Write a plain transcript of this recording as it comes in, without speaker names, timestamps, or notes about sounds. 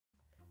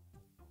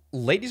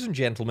Ladies and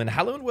gentlemen,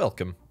 hello and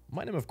welcome.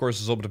 My name, of course,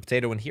 is Orbital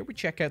Potato, and here we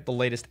check out the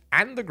latest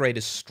and the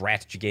greatest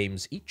strategy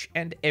games each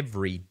and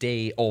every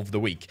day of the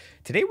week.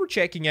 Today we're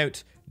checking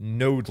out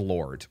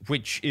NodeLord,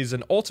 which is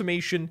an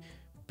automation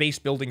base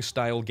building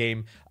style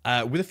game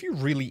with a few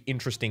really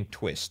interesting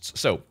twists.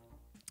 So,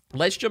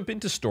 let's jump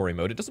into story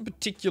mode. It doesn't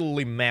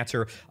particularly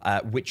matter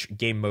which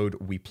game mode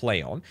we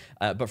play on,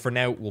 but for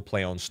now, we'll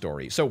play on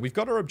story. So we've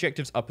got our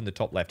objectives up in the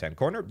top left-hand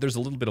corner. There's a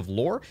little bit of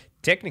lore.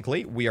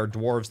 Technically, we are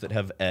dwarves that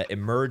have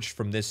emerged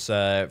from this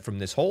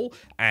hole,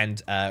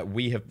 and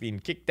we have been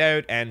kicked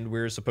out, and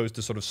we're supposed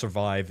to sort of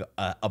survive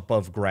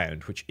above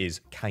ground, which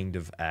is kind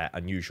of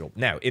unusual.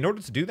 Now, in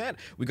order to do that,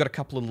 we've got a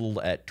couple of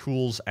little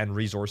tools and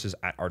resources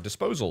at our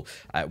disposal.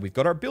 We've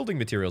got our building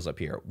materials up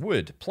here: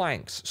 wood,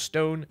 planks,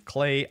 stone,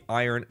 clay,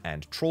 iron,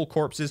 and troll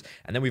corpses.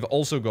 And then we've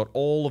also got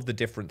all of the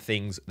different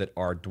things that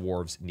our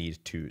dwarves need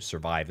to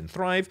survive and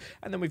thrive.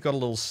 And then we've got a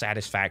little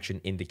satisfaction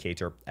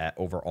indicator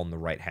over on the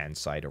right hand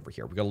side over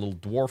here. We've got a little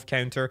dwarf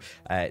counter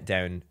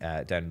down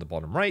in the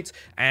bottom right.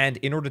 And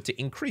in order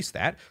to increase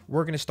that,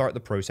 we're going to start the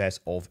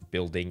process of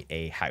building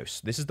a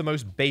house. This is the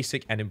most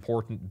basic and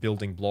important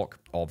building block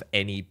of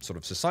any sort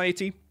of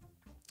society.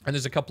 And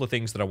there's a couple of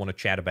things that I want to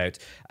chat about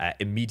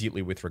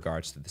immediately with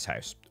regards to this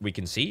house. We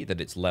can see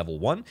that it's level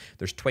 1.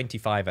 There's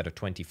 25 out of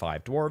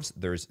 25 dwarves.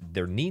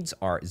 Their needs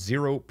are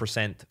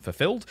 0%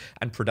 fulfilled,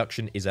 and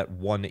production is at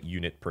 1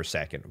 unit per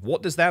second.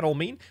 What does that all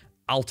mean?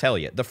 I'll tell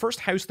you. The first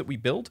house that we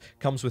build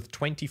comes with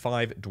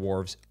 25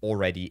 dwarves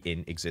already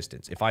in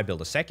existence. If I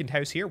build a second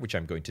house here, which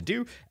I'm going to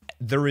do,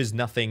 there is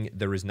nothing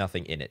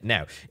in it.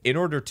 Now, in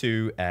order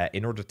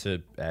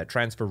to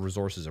transfer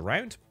resources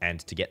around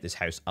and to get this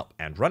house up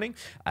and running,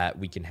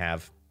 we can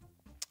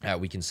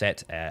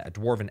set a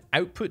dwarven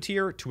output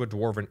here to a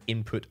dwarven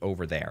input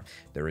over there.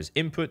 There is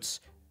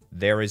inputs.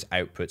 There is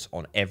outputs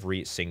on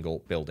every single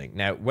building.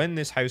 Now, when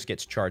this house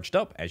gets charged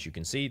up, as you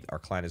can see, our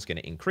clan is going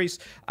to increase.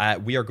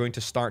 We are going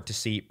to start to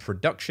see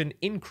production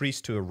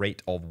increase to a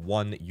rate of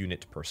 1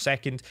 unit per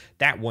second.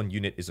 That 1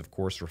 unit is, of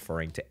course,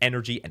 referring to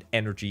energy, and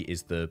energy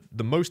is the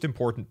most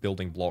important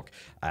building block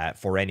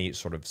for any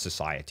sort of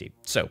society.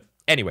 So,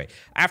 anyway,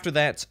 after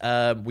that,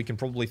 we can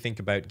probably think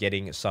about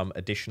getting some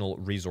additional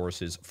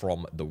resources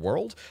from the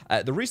world.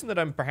 The reason that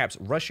I'm perhaps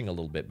rushing a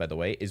little bit, by the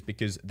way, is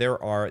because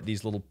there are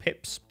these little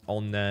pips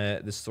on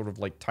this sort of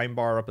like time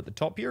bar up at the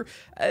top here.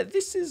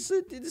 This is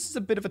a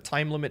bit of a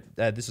time limit.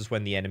 This is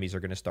when the enemies are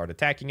going to start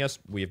attacking us.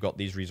 We've got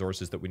these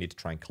resources that we need to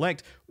try and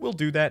collect. We'll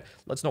do that.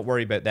 Let's not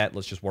worry about that.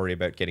 Let's just worry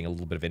about getting a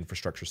little bit of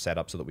infrastructure set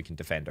up so that we can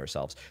defend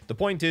ourselves. The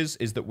point is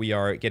that we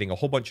are getting a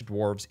whole bunch of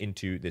dwarves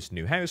into this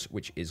new house,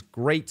 which is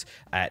great.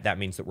 That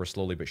means that we're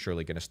slowly but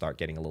surely going to start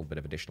getting a little bit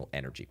of additional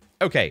energy.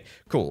 Okay,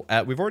 cool.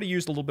 We've already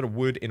used a little bit of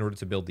wood in order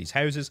to build these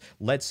houses.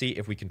 Let's see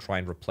if we can try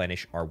and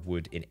replenish our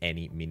wood in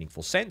any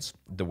meaningful sense.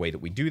 The way that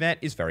we do that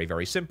is very,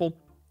 very simple.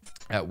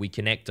 We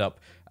connect up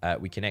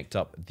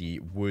the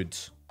wood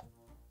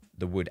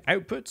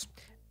outputs,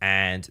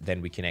 and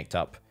then we connect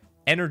up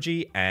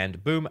energy,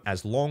 and boom,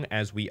 as long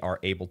as we are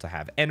able to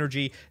have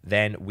energy,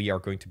 then we are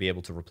going to be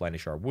able to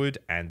replenish our wood,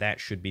 and that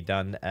should be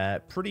done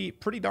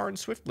pretty darn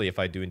swiftly, if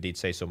I do indeed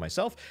say so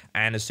myself.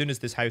 And as soon as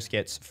this house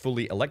gets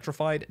fully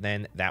electrified,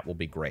 then that will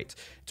be great.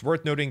 It's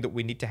worth noting that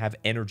we need to have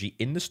energy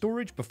in the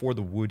storage before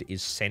the wood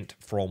is sent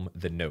from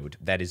the node.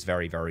 That is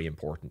very, very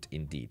important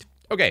indeed.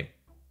 Okay.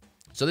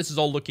 So this is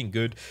all looking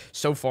good.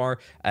 So far,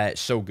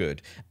 so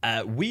good.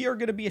 We are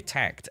going to be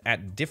attacked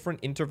at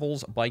different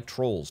intervals by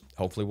trolls.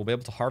 Hopefully we'll be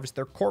able to harvest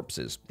their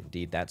corpses.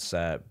 Indeed, that's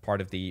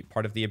part of the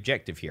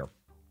objective here.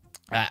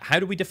 How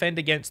do we defend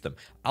against them?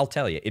 I'll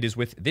tell you. It is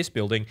with this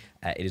building.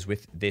 It is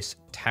with this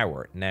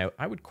tower. Now,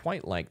 I would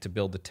quite like to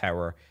build the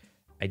tower,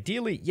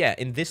 ideally, yeah,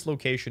 in this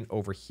location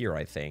over here,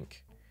 I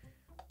think.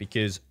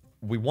 Because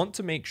we want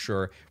to make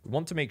sure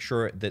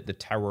that the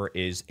tower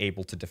is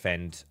able to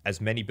defend as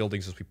many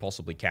buildings as we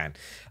possibly can.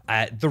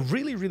 The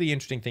really, really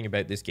interesting thing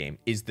about this game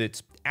is that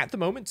at the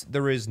moment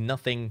there's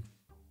nothing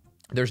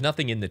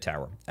in the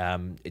tower.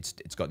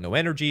 It's got no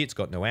energy, it's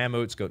got no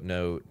ammo, it's got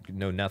no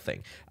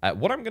nothing.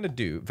 What I'm going to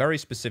do very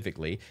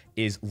specifically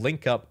is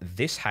link up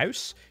this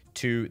house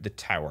to the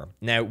tower.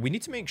 Now, we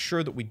need to make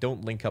sure that we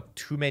don't link up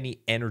too many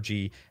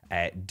energy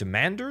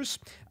demanders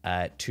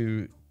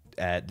to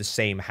the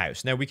same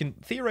house. Now, we can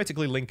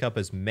theoretically link up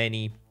as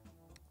many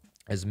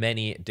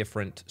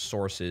different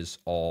sources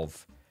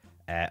of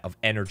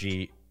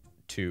energy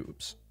to...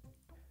 Oops.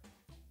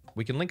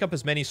 We can link up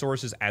as many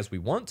sources as we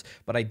want,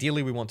 but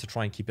ideally we want to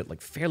try and keep it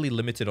like fairly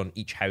limited on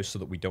each house so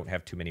that we don't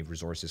have too many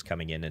resources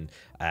coming in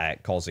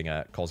and causing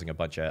a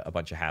bunch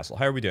of hassle.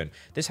 How are we doing?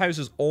 This house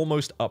is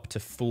almost up to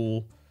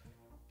full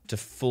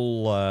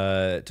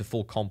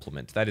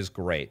complement. That is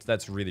great.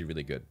 That's really,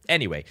 really good.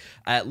 Anyway,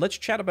 let's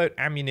chat about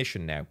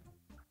ammunition now.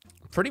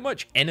 Pretty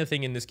much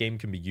anything in this game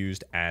can be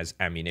used as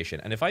ammunition.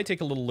 And if I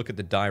take a little look at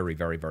the diary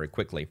very, very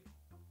quickly,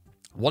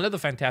 one of the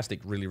fantastic,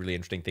 really, really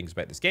interesting things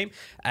about this game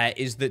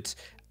is that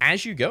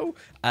as you go,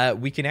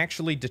 we can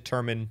actually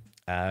determine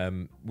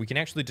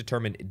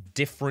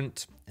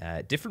different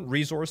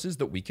resources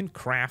that we can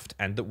craft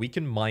and that we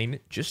can mine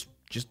just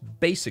just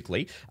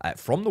basically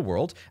from the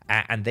world,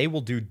 and they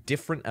will do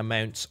different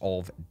amounts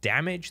of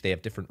damage. They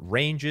have different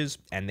ranges,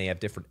 and they have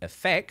different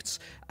effects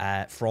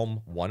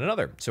from one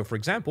another. So, for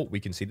example,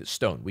 we can see that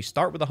stone. We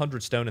start with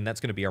 100 stone, and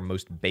that's going to be our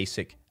most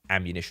basic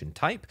ammunition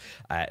type.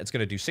 It's going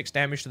to do 6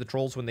 damage to the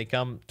trolls when they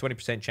come,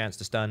 20% chance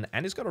to stun,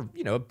 and it's got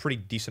a pretty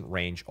decent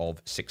range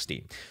of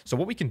 16. So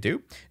what we can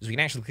do is we can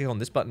actually click on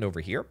this button over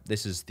here.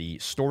 This is the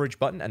storage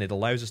button, and it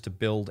allows us to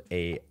build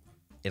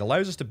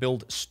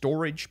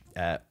storage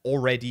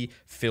already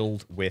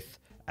filled with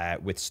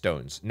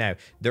stones. Now,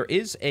 there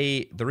is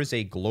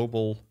a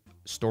global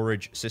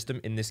storage system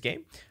in this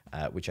game,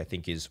 which I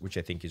think is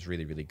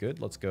really, really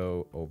good. Let's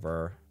go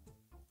over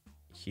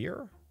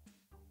here.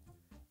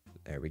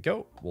 There we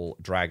go. We'll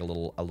drag a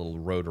little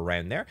road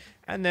around there,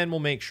 and then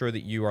we'll make sure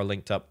that you are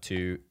linked up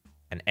to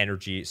an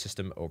energy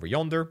system over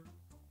yonder,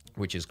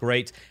 which is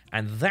great.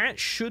 And that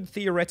should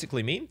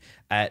theoretically mean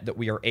that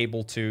we are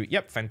able to,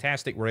 yep,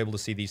 fantastic, we're able to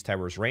see these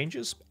towers'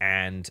 ranges,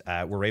 and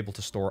we're able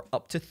to store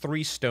up to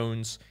 3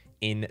 stones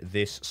in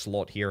this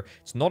slot here.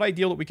 It's not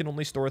ideal that we can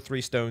only store 3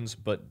 stones,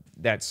 but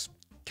that's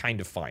kind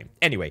of fine.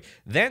 Anyway,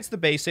 that's the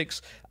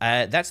basics.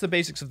 That's the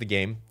basics of the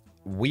game.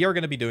 We are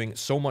going to be doing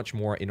so much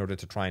more in order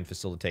to try and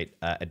facilitate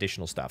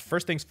additional stuff.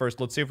 First things first,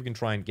 let's see if we can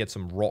try and get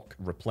some rock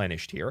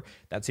replenished here.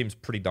 That seems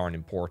pretty darn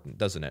important,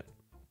 doesn't it?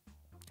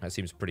 That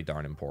seems pretty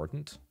darn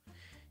important.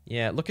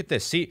 Yeah, look at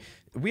this. See,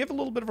 we have a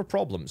little bit of a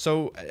problem.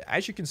 So,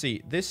 as you can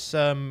see, this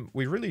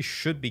we really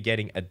should be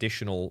getting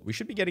additional. We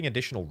should be getting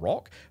additional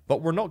rock,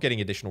 but we're not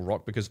getting additional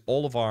rock because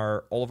all of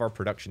our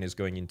production is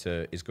going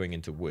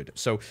into wood.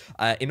 So,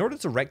 in order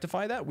to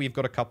rectify that, we've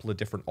got a couple of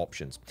different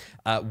options.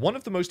 One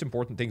of the most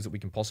important things that we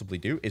can possibly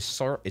do is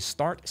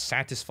start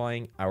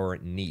satisfying our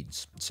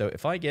needs. So,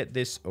 if I get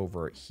this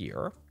over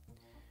here.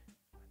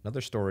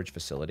 Another storage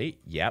facility.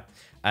 Yep.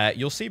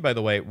 You'll see, by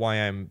the way, why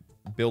I'm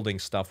building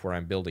stuff where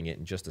I'm building it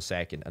in just a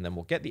second. And then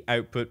we'll get the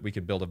output. We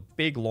could build a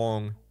big,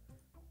 long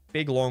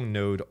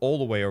node all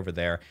the way over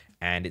there.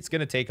 And it's going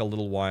to take a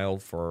little while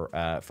for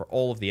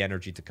all of the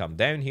energy to come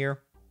down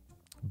here.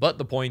 But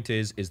the point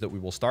is that we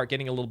will start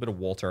getting a little bit of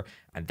water.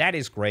 And that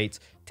is great.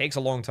 Takes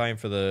a long time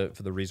for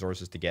the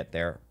resources to get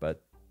there.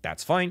 But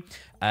that's fine.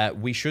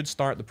 We should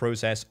start the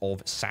process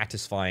of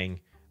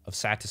satisfying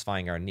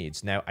our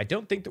needs. Now, I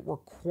don't think that we're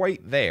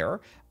quite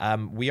there.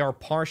 We are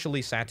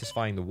partially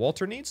satisfying the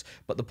water needs,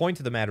 but the point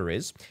of the matter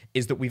is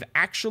that we've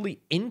actually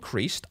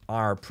increased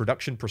our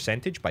production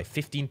percentage by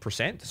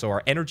 15%. So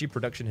our energy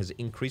production has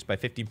increased by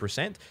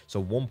 15%,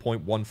 so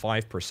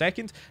 1.15 per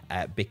second,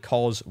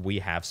 because we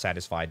have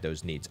satisfied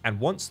those needs. And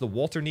once the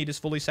water need is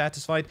fully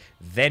satisfied,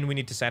 then we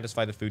need to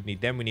satisfy the food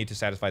need, then we need to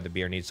satisfy the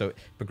beer need. So it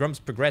becomes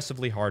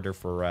progressively harder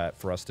for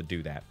us to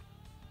do that.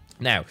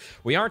 Now,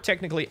 we are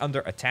technically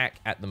under attack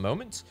at the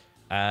moment.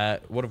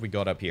 What have we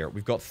got up here?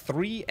 We've got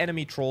 3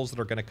 enemy trolls that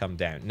are going to come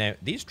down. Now,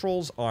 these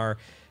trolls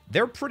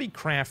they're pretty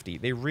crafty.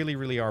 They really,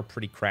 really are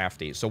pretty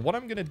crafty. So what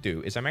I'm going to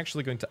do is I'm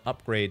actually going to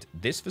upgrade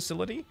this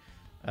facility.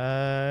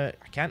 I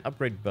can't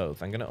upgrade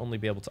both. I'm going to only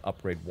be able to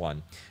upgrade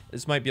one.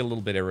 This might be a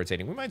little bit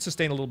irritating. We might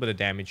sustain a little bit of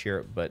damage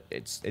here, but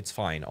it's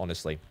fine,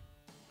 honestly.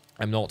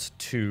 I'm not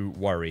too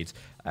worried,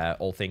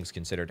 all things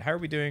considered. How are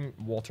we doing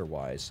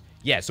water-wise?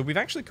 Yeah, so we've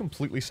actually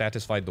completely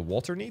satisfied the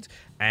water need,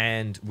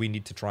 and we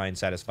need to try and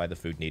satisfy the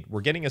food need.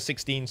 We're getting a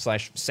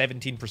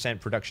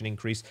 16/17% production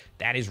increase.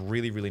 That is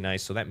really, really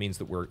nice. So that means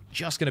that we're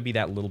just going to be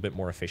that little bit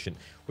more efficient,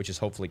 which is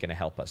hopefully going to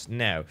help us.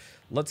 Now,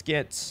 let's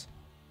get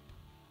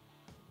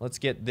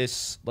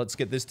this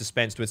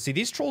dispensed with. See,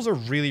 these trolls are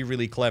really,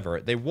 really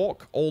clever. They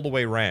walk all the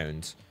way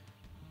around.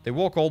 They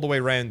walk all the way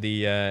around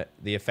the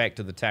effect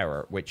of the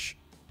tower, which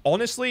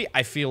honestly,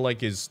 I feel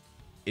like is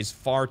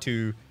far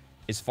too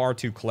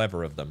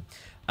clever of them.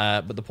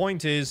 But the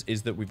point is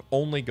that we've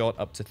only got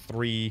up to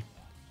 3.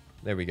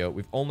 There we go.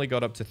 We've only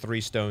got up to 3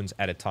 stones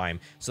at a time.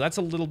 So that's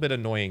a little bit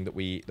annoying that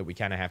we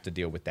kind of have to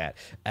deal with that.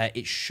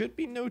 It should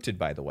be noted,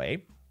 by the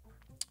way,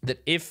 that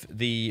if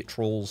the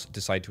trolls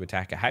decide to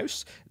attack a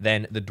house,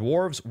 then the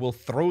dwarves will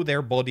throw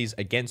their bodies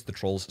against the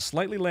trolls,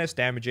 slightly less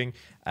damaging,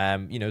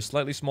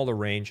 slightly smaller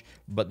range,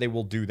 but they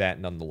will do that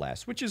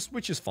nonetheless, which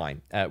is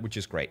fine, which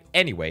is great.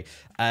 Anyway,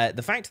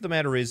 the fact of the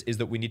matter is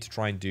that we need to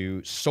try and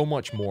do so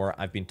much more.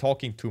 I've been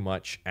talking too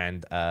much,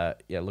 and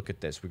yeah, look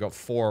at this. We got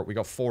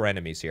 4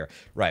 enemies here.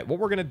 Right, what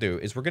we're gonna do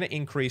is we're gonna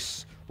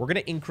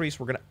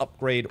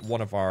upgrade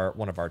one of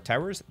our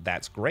towers.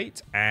 That's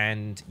great.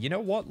 And you know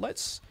what?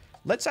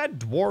 Let's add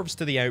dwarves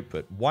to the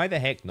output. Why the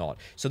heck not?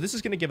 So this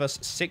is going to give us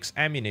 6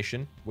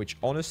 ammunition, which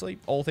honestly,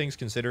 all things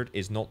considered,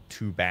 is not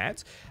too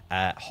bad.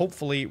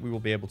 Hopefully, we will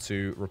be able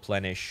to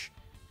replenish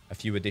a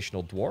few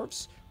additional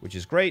dwarves, which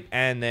is great.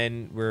 And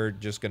then we're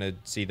just going to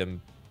see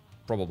them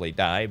probably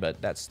die,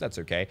 but that's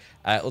okay.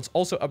 Let's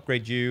also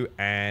upgrade you,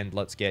 and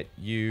let's get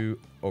you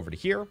over to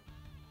here.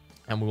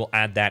 And we will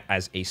add that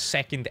as a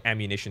second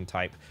ammunition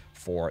type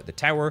for the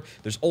tower.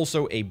 There's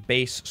also a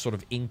base sort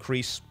of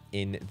increase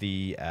in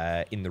the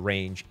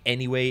range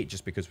anyway,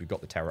 just because we've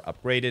got the tower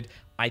upgraded.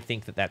 I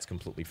think that that's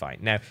completely fine.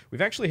 Now,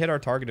 we've actually hit our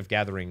target of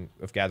gathering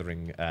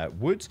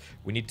wood.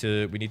 We need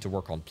to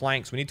work on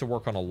planks. We need to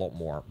work on a lot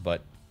more,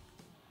 but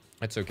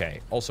it's okay.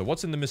 Also,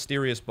 what's in the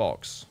mysterious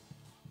box?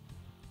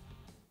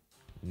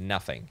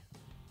 Nothing.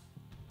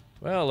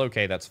 Well,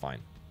 okay, that's fine.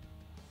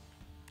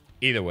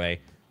 Either way,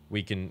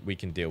 we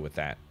can deal with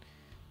that.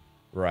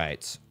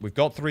 Right. We've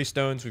got 3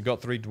 stones. We've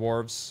got 3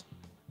 dwarves.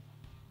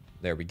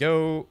 There we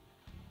go.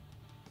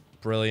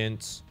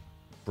 Brilliant.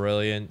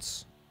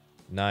 Brilliant.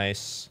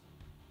 Nice.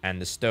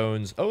 And the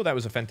stones. Oh, that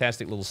was a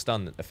fantastic little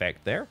stun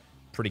effect there.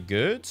 Pretty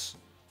good.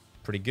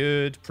 Pretty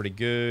good. Pretty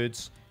good.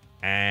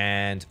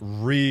 And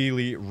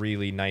really,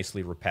 really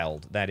nicely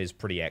repelled. That is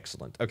pretty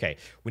excellent. Okay,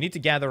 we need to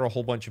gather a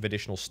whole bunch of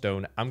additional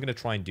stone. I'm going to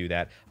try and do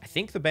that. I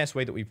think the best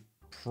way that we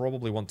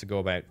probably want to go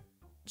about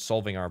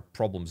solving our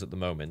problems at the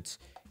moment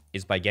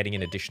is by getting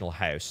an additional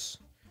house.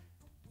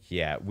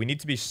 Yeah, we need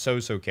to be so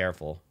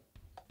careful.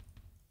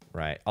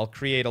 Right, I'll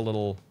create a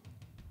little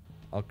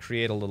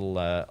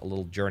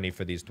journey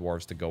for these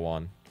dwarves to go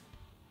on.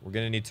 We're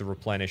going to need to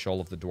replenish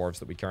all of the dwarves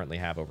that we currently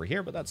have over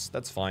here, but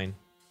that's fine.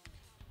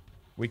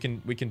 We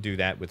can do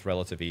that with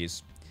relative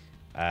ease.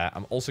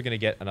 I'm also going to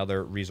get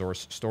another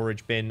resource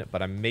storage bin,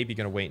 but I'm maybe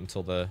going to wait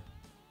until the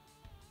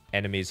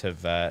enemies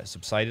have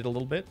subsided a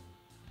little bit.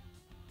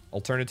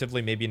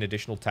 Alternatively, maybe an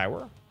additional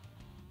tower.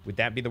 Would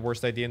that be the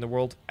worst idea in the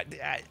world?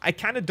 I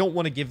kind of don't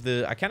want to give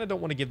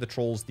the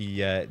trolls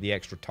the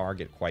extra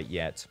target quite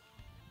yet,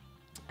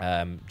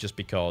 just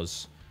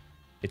because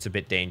it's a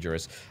bit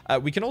dangerous.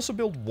 We can also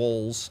build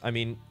walls. I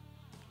mean,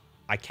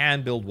 I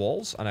can build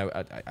walls, and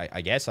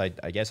I guess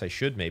I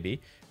should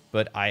maybe,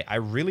 but I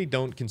really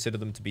don't consider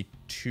them to be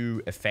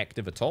too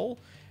effective at all.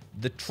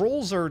 The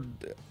trolls are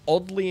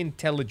oddly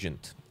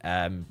intelligent,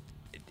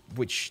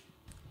 which,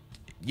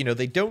 you know,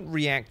 they don't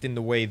react in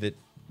the way that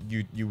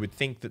you would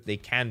think that they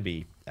can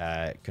be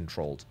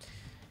controlled.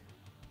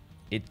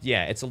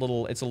 It's a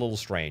little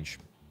strange.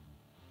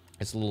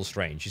 It's a little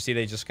strange. You see,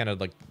 they just kind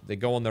of like they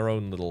go on their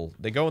own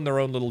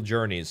little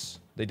journeys.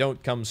 They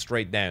don't come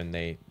straight down.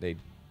 They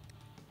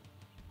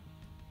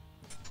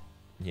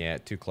yeah,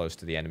 too close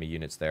to the enemy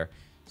units there.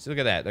 So look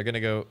at that. They're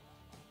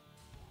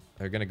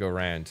gonna go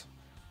around,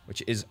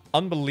 which is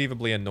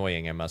unbelievably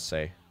annoying, I must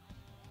say.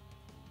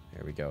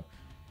 There we go.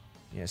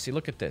 Yeah, see,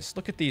 look at this.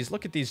 Look at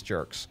these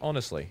jerks,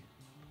 honestly.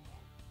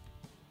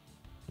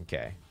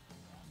 Okay.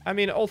 I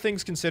mean, all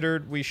things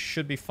considered, we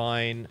should be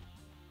fine.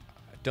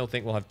 I don't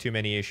think we'll have too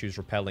many issues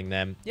repelling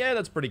them. Yeah,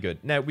 that's pretty good.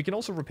 Now, we can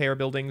also repair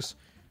buildings.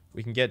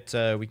 We can get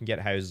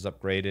houses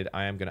upgraded.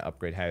 I am going to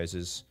upgrade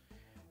houses.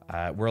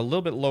 We're a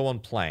little bit low on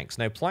planks.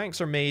 Now,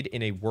 planks are made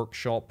in a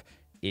workshop.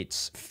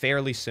 It's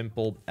fairly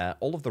simple.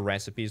 All of the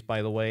recipes,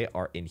 by the way,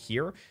 are in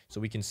here.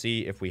 So we can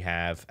see if we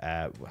have...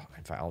 well,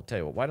 in fact, I'll tell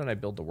you what. Why don't I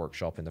build the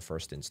workshop in the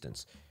first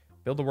instance?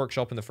 Build the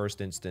workshop in the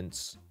first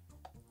instance.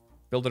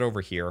 Build it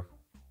over here.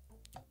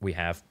 We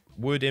have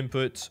wood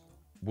input,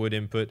 wood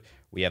input.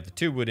 We have the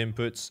 2 wood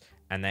inputs,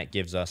 and that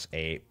gives us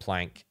a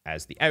plank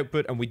as the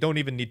output. And we don't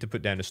even need to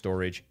put down a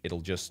storage. It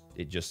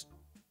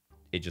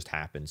just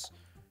happens.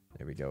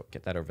 There we go.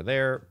 Get that over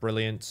there.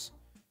 Brilliant.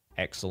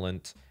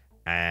 Excellent.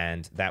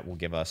 And that will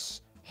give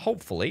us,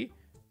 hopefully,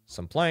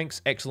 some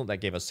planks. Excellent. That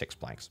gave us 6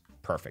 planks.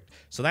 Perfect.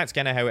 So that's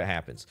kind of how it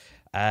happens.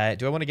 Do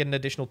I want to get an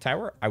additional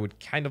tower? I would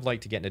kind of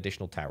like to get an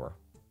additional tower.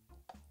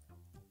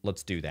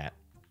 Let's do that.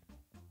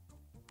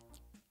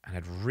 And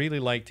I'd really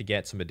like to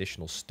get some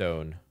additional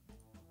stone.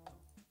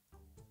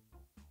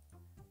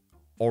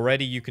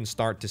 Already you can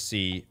start to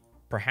see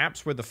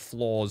perhaps where the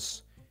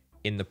flaws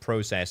in the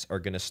process are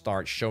going to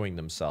start showing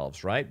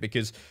themselves, right?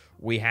 Because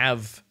we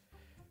have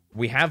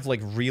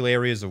like real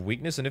areas of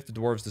weakness, and if the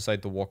dwarves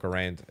decide to walk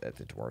around,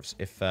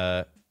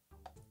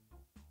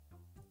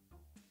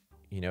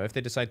 you know, if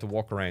they decide to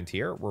walk around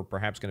here, we're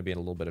perhaps going to be in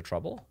a little bit of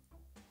trouble.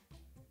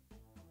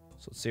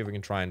 So let's see if we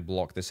can try and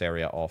block this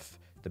area off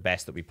the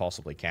best that we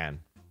possibly can.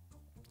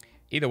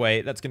 Either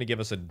way, that's going to give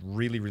us a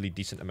really, really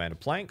decent amount of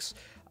planks.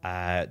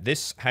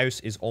 This house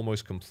is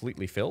almost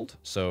completely filled,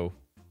 so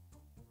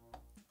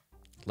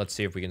let's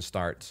see if we can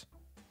start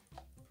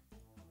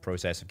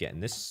process of getting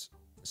this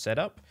set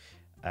up.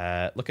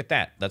 Look at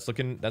that. That's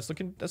looking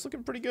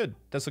pretty good.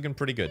 That's looking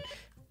pretty good.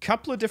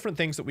 Couple of different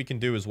things that we can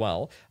do as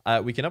well.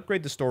 We can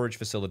upgrade the storage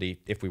facility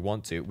if we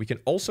want to. We can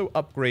also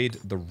upgrade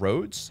the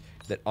roads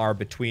that are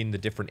between the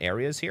different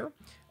areas here,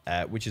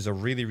 which is a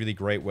really, really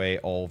great way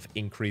of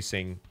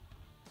increasing...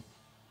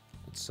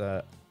 Let's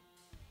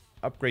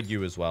upgrade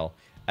you as well.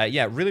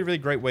 Yeah, really, really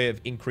great way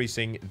of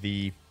increasing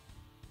the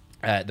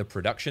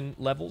production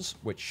levels,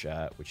 which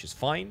is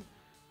fine.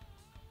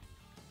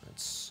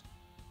 Let's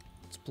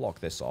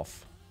block this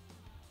off.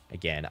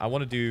 Again, I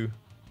want to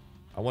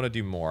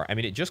do more. I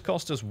mean, it just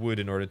cost us wood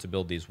in order to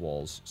build these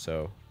walls,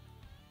 so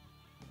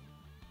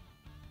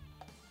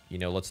you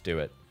know, let's do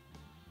it.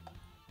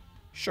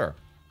 Sure.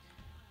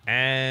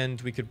 And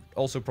we could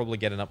also probably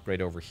get an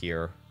upgrade over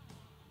here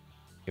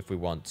if we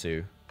want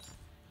to.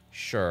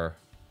 Sure.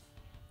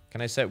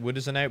 Can I set wood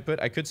as an output?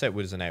 I could set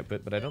wood as an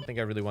output, but I don't think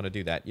I really want to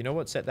do that. You know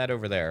what? Set that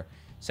over there.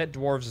 Set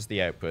dwarves as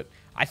the output.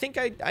 I think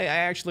I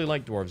actually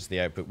like dwarves as the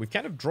output. We've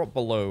kind of dropped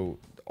below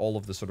all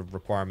of the sort of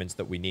requirements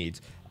that we need.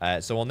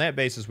 So on that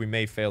basis, we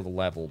may fail the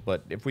level.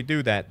 But if we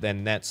do that,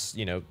 then that's,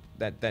 you know,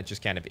 that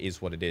just kind of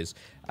is what it is.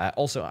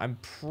 Also, I'm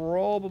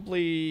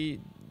probably,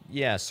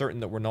 yeah,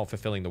 certain that we're not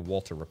fulfilling the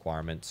water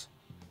requirements.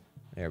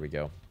 There we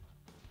go.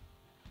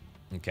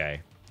 Okay.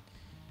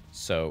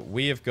 So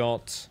we have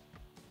got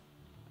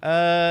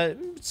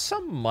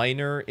some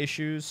minor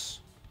issues.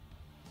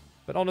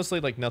 But honestly,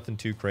 like, nothing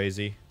too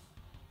crazy.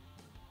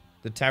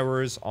 The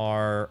towers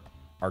are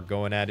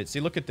going at it. See,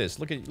 look at this.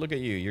 Look at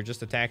you. You're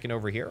just attacking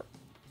over here.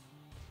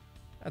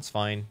 That's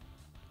fine.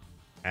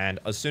 And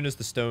as soon as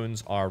the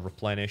stones are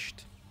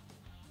replenished,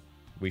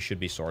 we should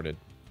be sorted.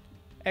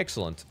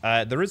 Excellent.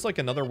 There is, like,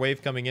 another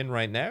wave coming in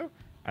right now.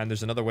 And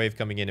there's another wave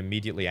coming in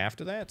immediately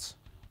after that.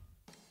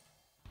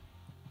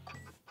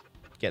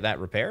 Get that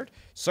repaired.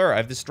 Sir, I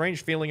have this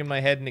strange feeling in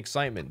my head and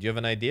excitement. Do you have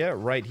an idea?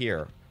 Right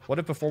here. What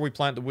if before we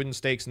plant the wooden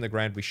stakes in the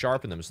ground, we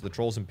sharpen them so the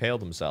trolls impale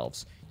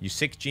themselves? You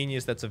sick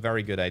genius, that's a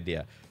very good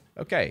idea.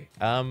 Okay,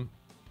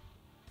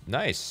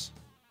 nice.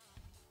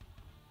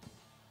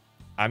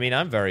 I mean,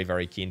 I'm very,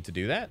 very keen to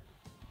do that.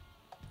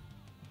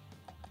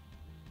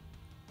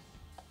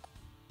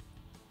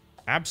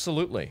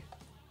 Absolutely.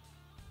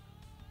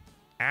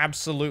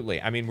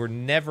 Absolutely. I mean, we're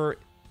never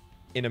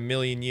in a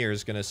million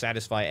years going to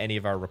satisfy any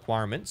of our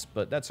requirements,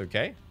 but that's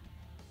okay.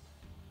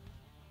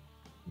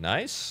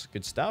 Nice.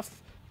 Good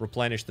stuff.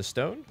 Replenish the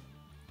stone.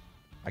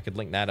 I could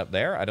link that up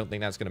there. I don't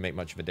think that's going to make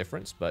much of a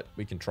difference, but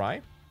we can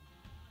try.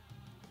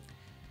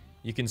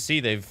 You can see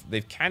they've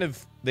kind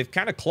of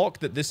clocked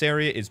that this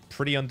area is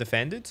pretty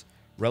undefended,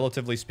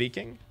 relatively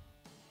speaking.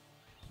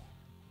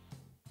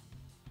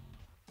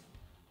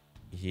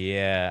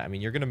 Yeah, I mean,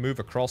 you're going to move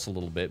across a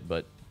little bit,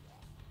 but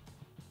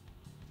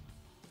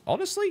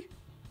honestly,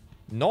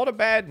 not a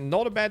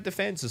bad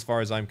defense as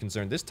far as I'm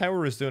concerned. This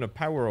tower is doing a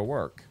power of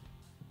work.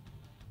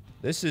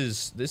 This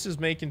is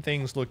making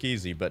things look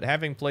easy, but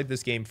having played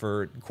this game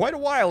for quite a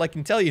while, I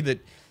can tell you that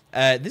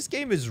this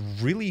game is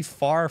really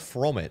far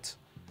from it.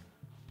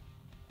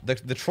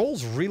 The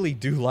trolls really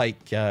do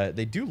like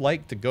they do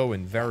like to go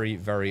in very,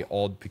 very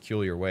odd,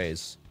 peculiar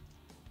ways.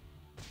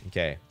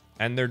 Okay,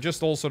 and they're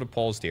just all sort of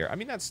paused here. I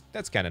mean,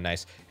 that's kind of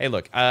nice. Hey,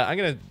 look, I'm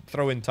gonna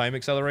throw in time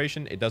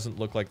acceleration. It doesn't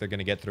look like they're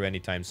gonna get through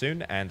anytime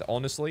soon, and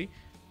honestly,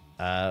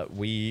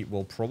 we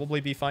will probably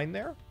be fine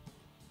there.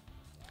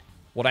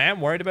 What I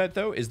am worried about,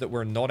 though, is that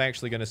we're not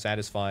actually going to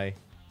satisfy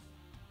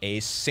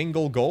a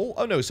single goal.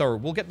 Oh, no, sorry.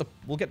 We'll get the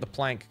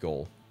plank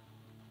goal.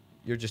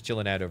 You're just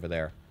chilling out over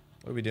there.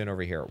 What are we doing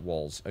over here?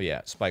 Walls. Oh, yeah.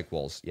 Spike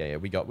walls. Yeah,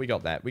 we got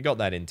that. We got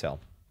that intel.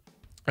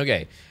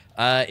 Okay.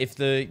 If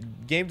the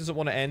game doesn't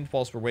want to end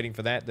whilst we're waiting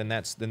for that, then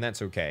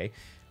that's okay.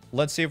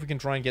 Let's see if we can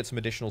try and get some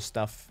additional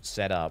stuff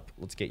set up.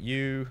 Let's get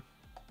you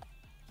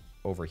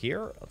over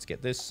here. Let's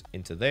get this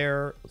into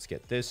there. Let's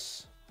get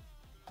this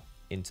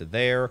into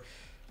there.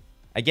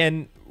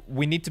 Again,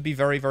 we need to be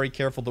very, very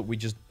careful that we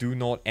just do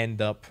not end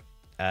up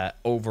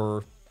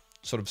over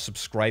sort of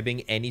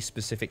subscribing any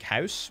specific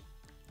house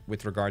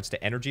with regards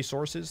to energy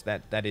sources.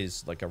 That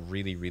is like a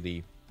really,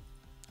 really,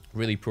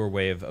 really poor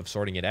way of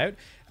sorting it out.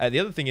 The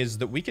other thing is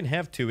that we can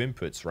have two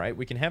inputs, right?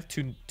 We can have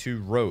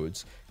two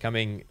roads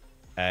coming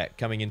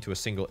into a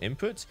single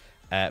input,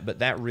 but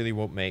that really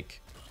won't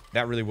make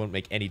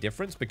any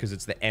difference because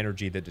it's the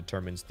energy that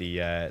determines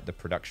the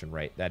production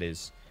rate. That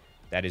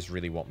is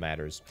really what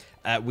matters.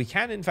 We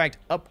can, in fact,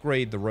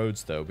 upgrade the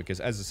roads, though,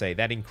 because, as I say,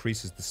 that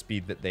increases the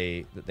speed that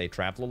they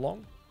travel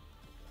along.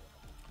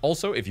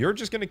 Also, if you're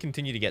just going to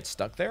continue to get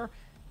stuck there,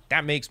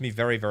 that makes me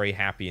very, very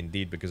happy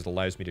indeed, because it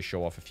allows me to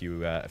show off a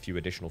few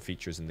additional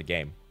features in the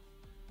game.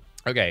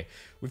 Okay,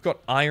 we've got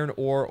iron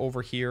ore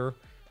over here.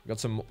 We've got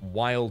some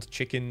wild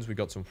chickens. We've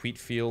got some wheat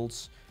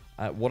fields.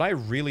 What I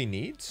really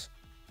need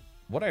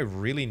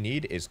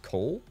is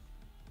coal.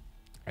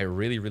 I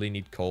really, really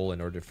need coal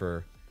in order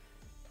for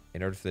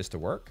this to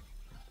work.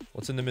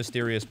 What's in the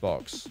mysterious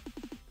box?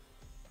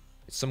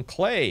 It's some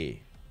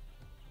clay.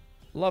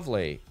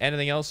 Lovely.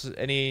 Anything else?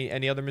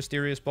 Any other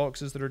mysterious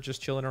boxes that are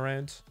just chilling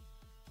around?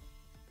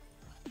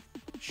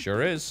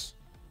 Sure is.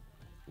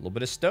 A little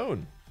bit of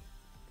stone.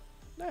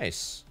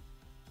 Nice.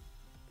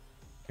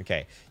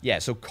 Okay. Yeah,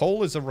 so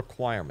coal is a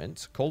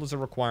requirement. Coal is a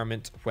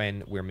requirement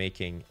when we're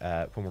making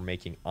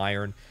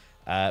iron.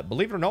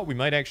 Believe it or not, we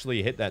might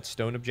actually hit that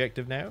stone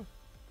objective now.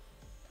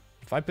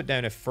 If I put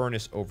down a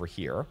furnace over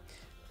here,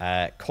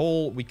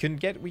 coal, we can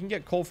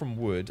get coal from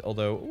wood,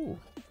 although, ooh.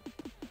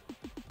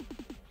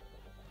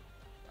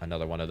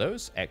 Another one of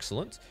those.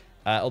 Excellent.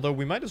 Although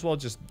we might as well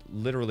just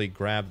literally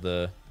grab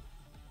the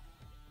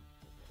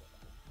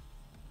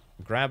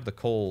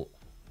coal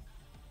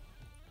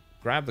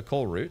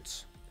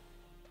roots.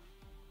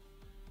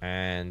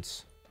 And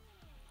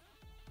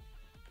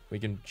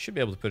we should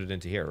be able to put it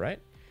into here, right?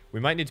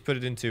 We might need to put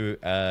it into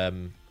a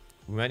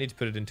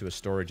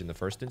storage in the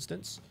first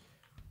instance.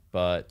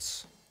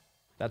 But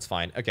that's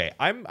fine. Okay,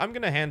 I'm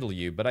gonna handle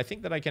you, but I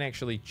think that I can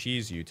actually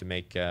cheese you to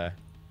make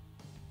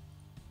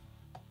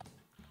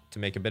to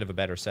make a bit of a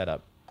better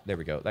setup. There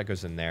we go. That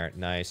goes in there.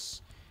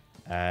 Nice.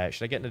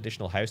 Should I get an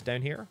additional house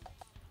down here?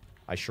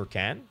 I sure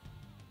can.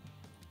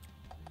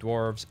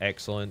 Dwarves.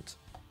 Excellent.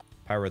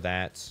 Power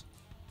that.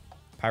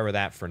 Power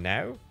that for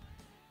now.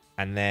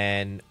 And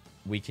then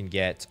we can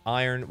get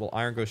iron. Well,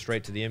 iron goes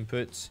straight to the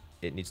input.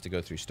 It needs to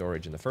go through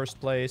storage in the first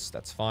place.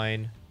 That's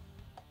fine.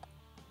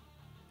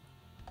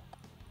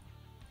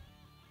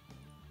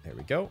 There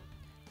we go.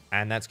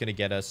 And that's going to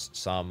get us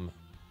some...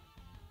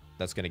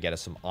 That's going to get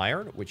us some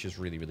iron, which is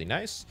really, really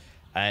nice.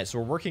 So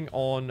we're working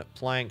on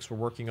planks. We're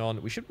working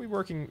on... We should be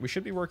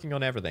working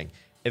on everything.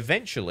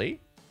 Eventually,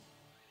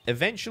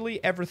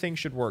 everything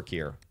should work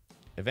here.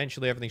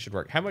 Eventually, everything should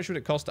work. How much would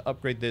it cost to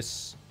upgrade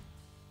this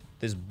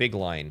big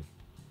line?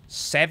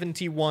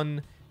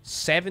 71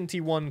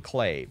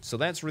 clay. So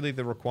that's really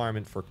the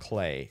requirement for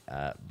clay,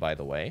 by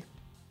the way.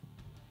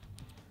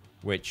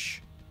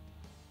 Which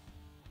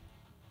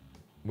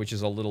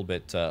is a little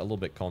bit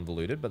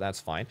convoluted, but that's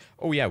fine.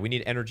 Oh yeah, we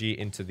need energy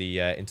into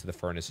the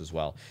furnace as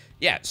well.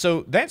 Yeah,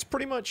 so that's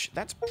pretty much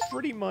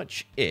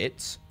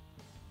it,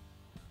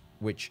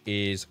 which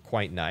is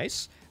quite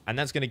nice. And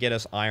that's going to get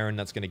us iron,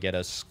 that's going to get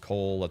us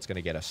coal, that's going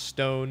to get us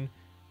stone.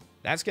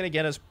 That's going to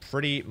get us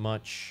pretty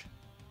much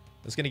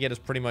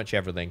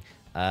everything.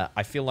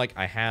 I feel like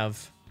I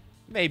have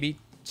maybe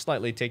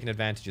slightly taken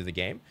advantage of the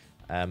game.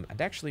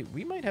 And actually,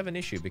 we might have an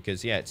issue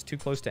because, yeah, it's too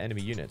close to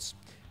enemy units.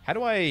 How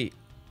do I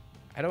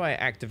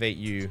activate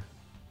you?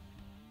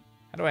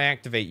 How do I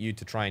activate you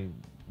to try and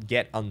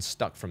get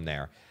unstuck from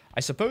there? I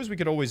suppose we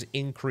could always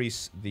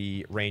increase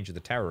the range of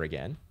the tower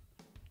again.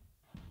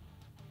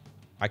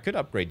 I could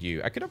upgrade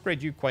you. I could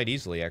upgrade you quite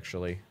easily,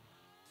 actually.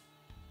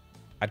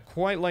 I'd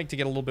quite like to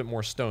get a little bit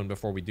more stone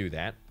before we do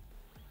that.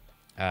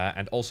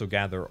 And also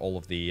gather all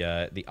of the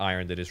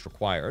iron that is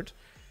required.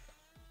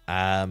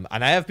 And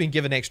I have been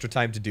given extra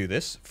time to do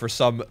this for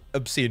some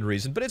obscene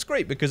reason, but it's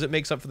great because it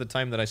makes up for the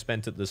time that I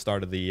spent at the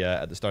start of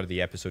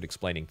the episode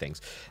explaining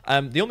things.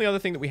 The only other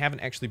thing that we haven't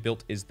actually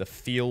built is the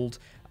field.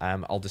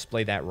 I'll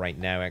display that right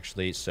now,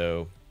 actually.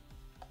 So,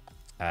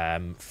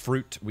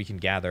 fruit we can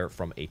gather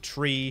from a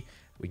tree.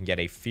 We can get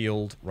a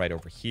field right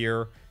over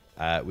here.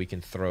 We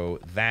can throw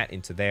that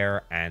into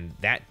there, and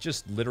that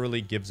just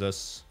literally gives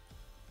us...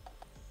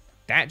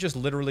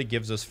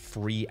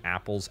 free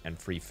apples and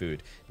free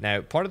food. Now,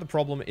 part of the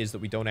problem is that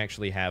we don't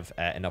actually have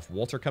enough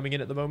water coming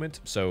in at the moment.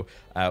 So,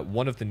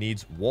 one of the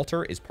needs,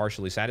 water, is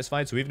partially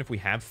satisfied. So, even if we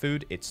have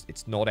food,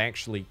 it's not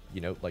actually,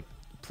 you know, like,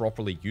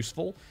 properly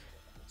useful.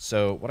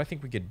 So, what I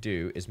think we could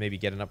do is maybe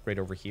get an upgrade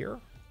over here.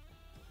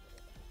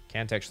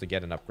 Can't actually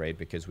get an upgrade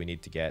because we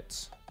need to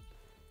get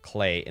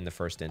clay in the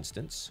first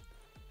instance.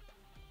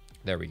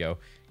 There we go.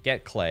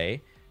 Get clay,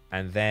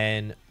 and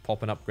then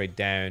pop an upgrade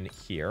down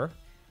here.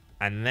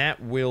 And that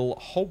will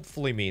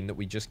hopefully mean that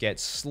we just get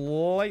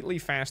slightly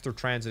faster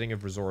transiting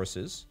of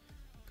resources.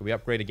 Can we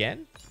upgrade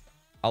again?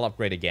 I'll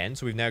upgrade again.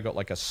 So we've now got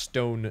like a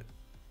stone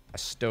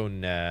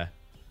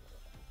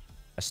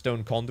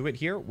conduit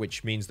here,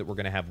 which means that we're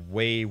going to have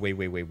way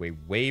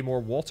more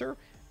water.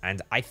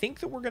 And I think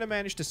that we're going to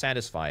manage to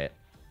satisfy it.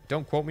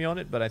 Don't quote me on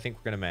it, but I think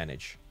we're going to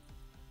manage.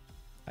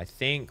 I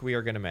think we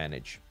are going to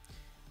manage.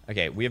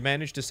 Okay, we have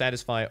managed to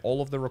satisfy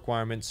all of the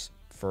requirements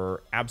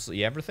for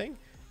absolutely everything.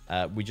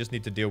 We just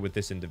need to deal with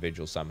this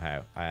individual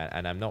somehow.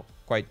 And I'm not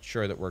quite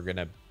sure that we're going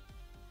to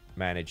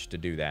manage to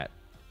do that.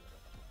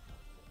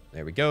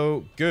 There we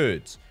go.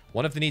 Good.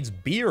 One of the needs,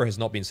 beer, has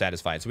not been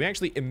satisfied. So we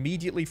actually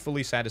immediately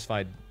fully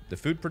satisfied the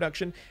food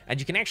production. And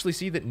you can actually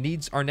see that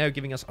needs are now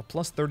giving us a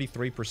plus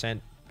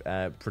 33%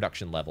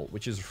 production level,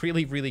 which is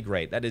really, really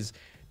great. That is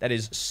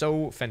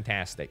so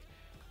fantastic.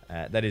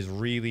 That is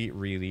really,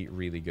 really,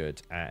 really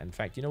good. In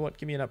fact, you know what?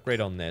 Give me an upgrade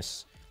on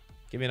this.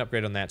 Give me an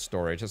upgrade on that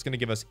storage. That's going to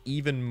give us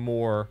even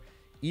more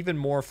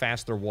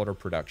faster water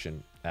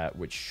production,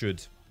 which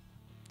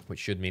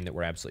should mean that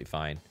we're absolutely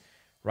fine.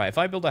 Right, if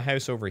I build a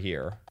house over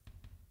here,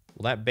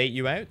 will that bait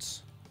you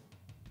out?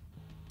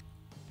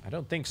 I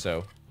don't think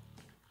so.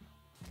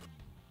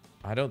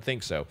 I don't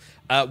think so.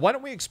 Why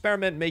don't we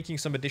experiment making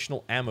some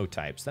additional ammo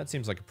types? That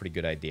seems like a pretty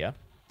good idea.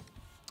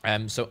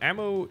 So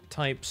ammo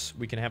types,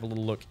 we can have a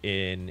little look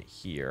in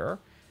here.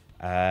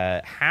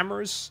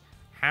 Hammers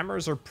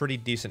are pretty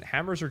decent.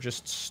 Hammers are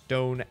just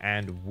stone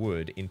and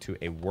wood into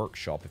a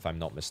workshop, if I'm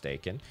not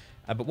mistaken.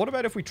 But what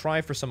about if we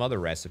try for some other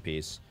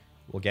recipes?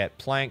 We'll get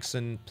planks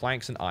and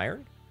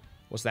iron.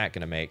 What's that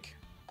going to make?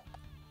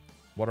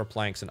 What are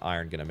planks and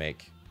iron going to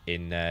make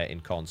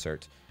in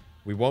concert?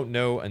 We won't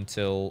know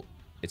until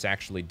it's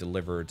actually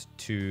delivered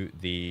to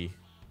the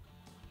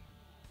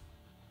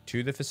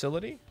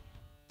facility.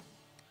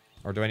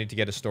 Or do I need to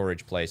get a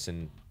storage place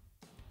in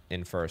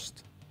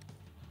first?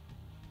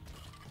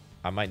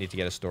 I might need to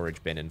get a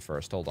storage bin in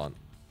first. Hold on.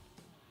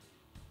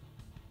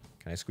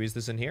 Can I squeeze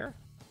this in here?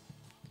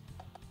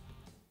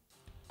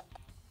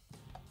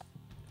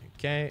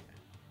 Okay.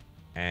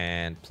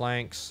 And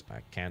planks. I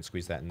can't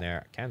squeeze that in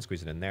there. I can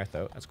squeeze it in there,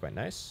 though. That's quite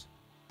nice.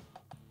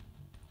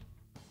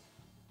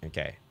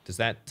 Okay. Does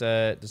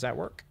that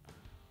work?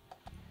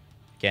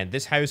 Again,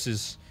 this house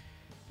is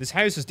This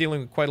house is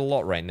dealing with quite a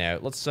lot right now.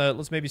 Let's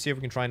maybe see if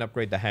we can try and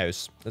upgrade the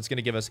house. That's going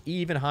to give us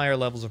even higher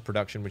levels of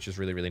production, which is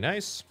really, really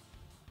nice.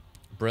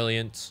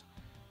 Brilliant.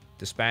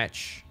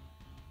 Dispatch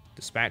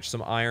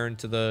some iron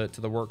to the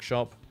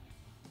workshop.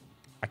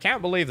 I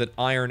can't believe that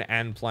iron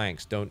and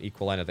planks don't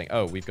equal anything.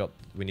 Oh, we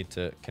need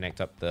to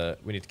connect up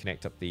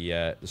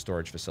the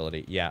storage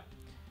facility. Yeah.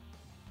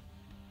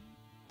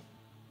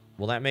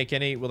 Will that make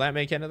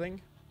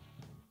anything?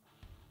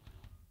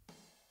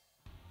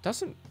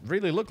 Doesn't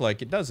really look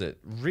like it, does it?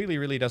 Really,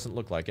 really doesn't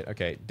look like it.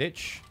 Okay,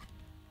 ditch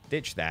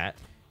that.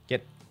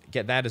 Get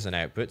that as an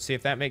output. See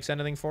if that makes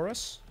anything for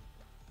us.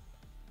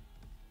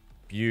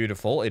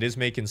 Beautiful. It is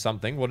making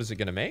something. What is it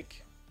going to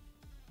make?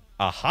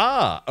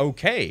 Aha!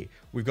 Okay.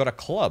 We've got a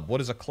club. What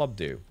does a club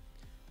do?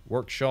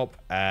 Workshop.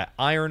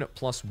 Iron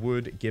plus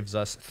wood gives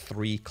us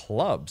 3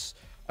 clubs.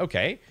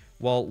 Okay.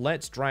 Well,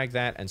 let's drag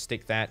that and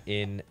stick that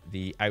in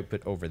the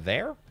output over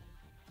there.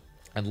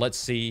 And let's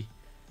see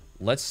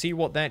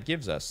what that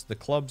gives us. The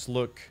clubs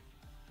look...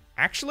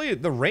 Actually,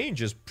 the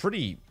range is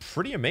pretty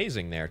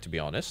amazing there, to be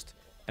honest.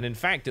 And in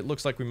fact, it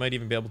looks like we might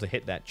even be able to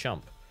hit that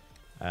chump.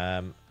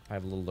 I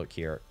have a little look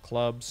here.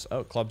 Clubs.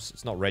 Oh, clubs.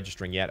 It's not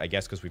registering yet, I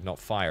guess, because we've not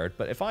fired.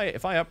 But if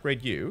I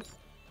upgrade you...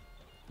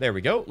 There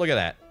we go. Look at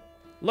that.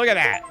 Look at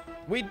that.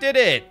 We did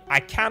it. I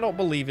cannot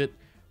believe it.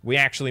 We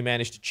actually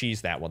managed to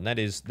cheese that one. That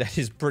is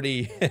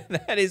pretty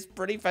that is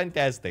pretty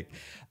fantastic.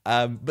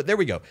 But there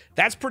we go.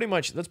 That's pretty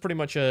much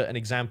an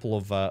example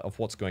of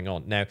what's going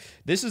on. Now,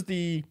 this is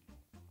the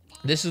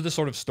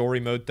sort of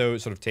story mode, though,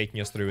 sort of taking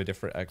us through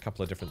a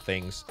couple of different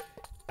things.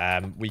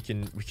 We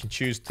can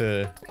choose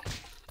to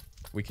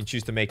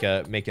make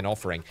an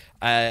offering,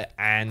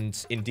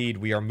 and indeed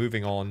we are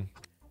moving on,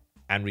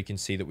 and we can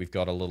see that we've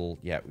got a little.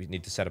 Yeah, we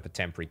need to set up a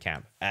temporary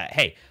camp.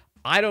 Hey.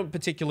 I don't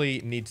particularly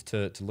need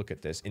to look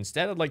at this.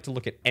 Instead, I'd like to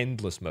look at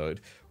endless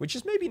mode, which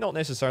is maybe not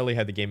necessarily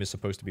how the game is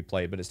supposed to be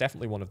played, but it's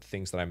definitely one of the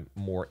things that I'm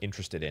more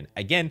interested in.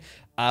 Again,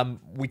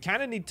 we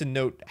kind of need to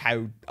note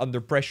how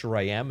under pressure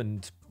I am,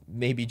 and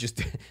maybe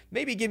just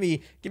maybe give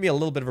me a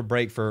little bit of a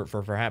break for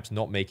perhaps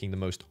not making the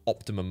most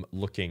optimum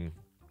looking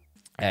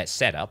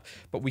setup.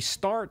 But we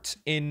start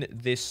in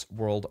this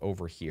world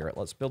over here.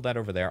 Let's build that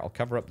over there. I'll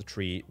cover up the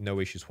tree.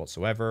 No issues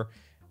whatsoever.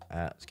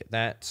 Let's get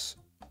that.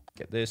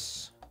 Get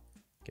this.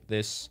 Get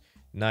this.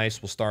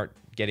 Nice. We'll start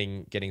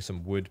getting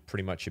some wood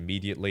pretty much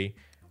immediately.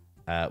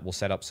 We'll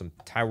set up some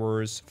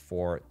towers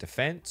for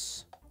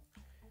defense.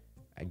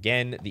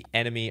 Again, the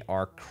enemy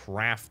are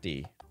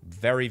crafty.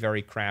 Very,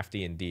 very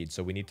crafty indeed.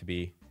 So we need to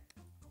be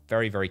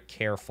very, very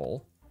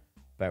careful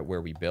about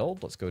where we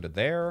build. Let's go to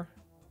there.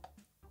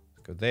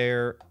 Let's go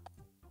there.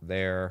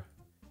 There.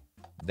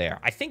 There.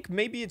 I think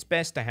maybe it's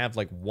best to have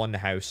like one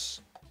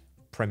house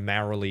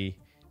primarily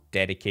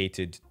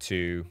dedicated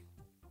to...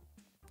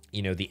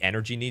 you know, the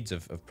energy needs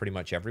of pretty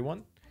much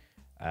everyone.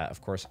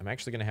 Of course, I'm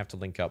actually going to have to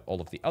link up all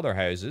of the other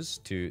houses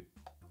to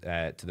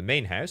the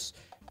main house,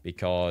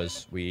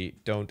 because we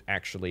don't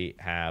actually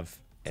have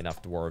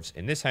enough dwarves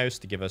in this house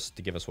to give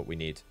us what we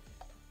need.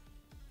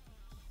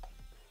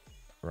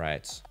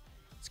 Right.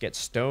 Let's get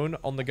stone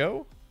on the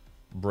go.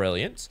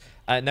 Brilliant.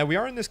 Now, we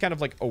are in this kind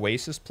of like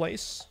oasis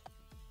place,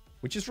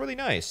 which is really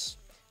nice.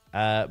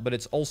 But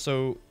it's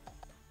also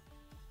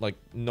like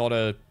not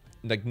a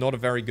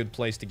very good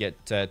place to get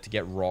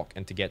rock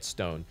and to get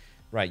stone.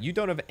 Right, you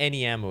don't have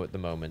any ammo at the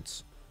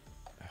moment.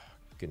 Oh,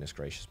 goodness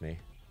gracious me.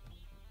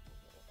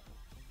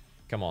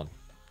 Come on.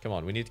 Come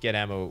on, we need to get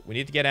ammo. We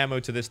need to get ammo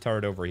to this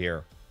turret over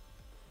here.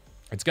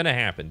 It's gonna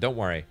happen, don't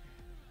worry.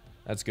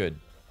 That's good.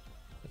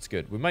 That's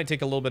good. We might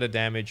take a little bit of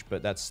damage,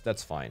 but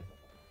that's fine.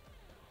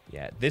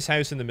 Yeah, this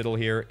house in the middle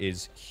here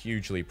is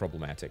hugely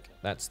problematic.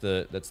 That's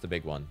the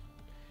big one.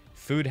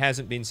 Food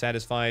hasn't been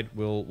satisfied.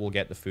 We'll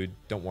get the food.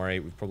 Don't worry.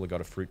 We've probably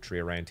got a fruit tree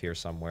around here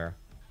somewhere.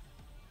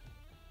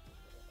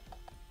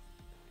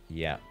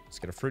 Yeah. Let's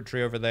get a fruit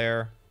tree over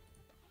there.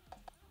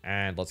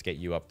 And let's get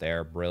you up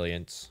there.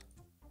 Brilliant.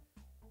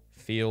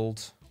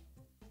 Field.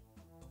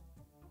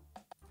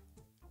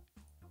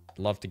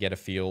 Love to get a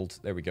field.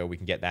 There we go. We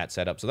can get that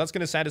set up. So that's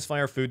going to satisfy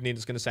our food need.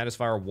 It's going to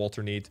satisfy our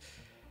water need.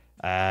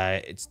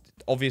 It's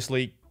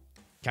obviously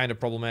kind of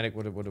problematic.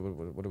 What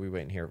are we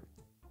waiting here?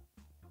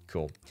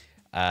 Cool.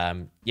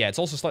 Yeah, it's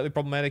also slightly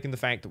problematic in the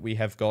fact that we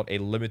have got a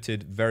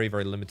limited, very,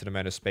 very limited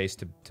amount of space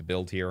to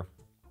build here.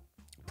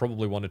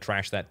 Probably want to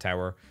trash that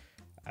tower.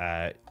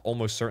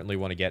 Almost certainly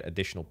want to get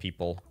additional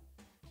people.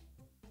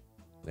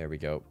 There we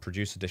go.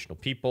 Produce additional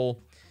people.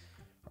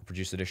 Or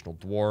produce additional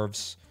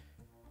dwarves.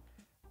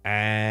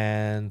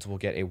 And we'll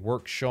get a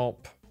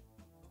workshop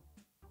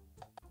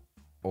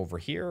over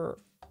here.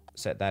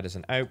 Set that as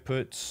an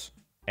output.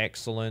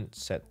 Excellent.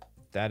 Set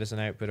that as an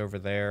output over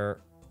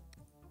there.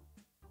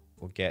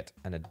 We'll get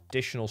an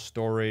additional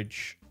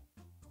storage.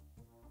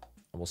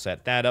 And we'll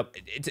set that up.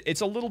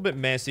 It's a little bit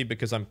messy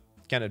because I'm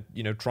kind of,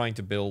 you know, trying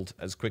to build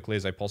as quickly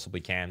as I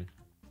possibly can.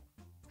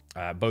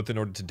 Both in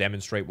order to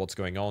demonstrate what's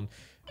going on,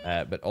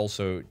 but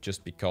also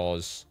just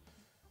because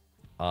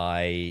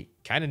I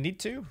kind of need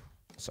to.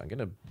 So I'm going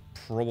to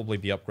probably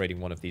be upgrading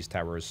one of these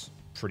towers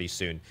pretty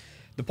soon.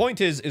 The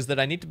point is that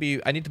I need to be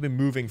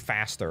moving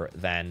faster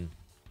than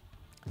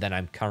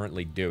I'm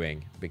currently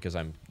doing, because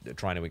I'm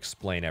trying to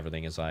explain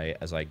everything as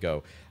I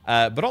go.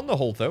 But on the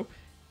whole, though,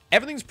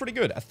 everything's pretty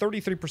good. A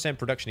 33%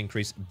 production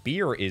increase.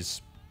 Beer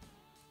is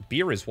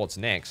what's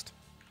next.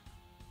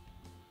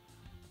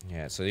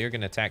 Yeah, so you're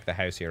going to attack the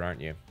house here,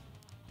 aren't you?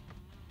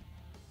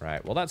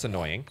 Right, well, that's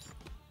annoying.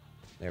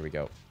 There we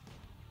go.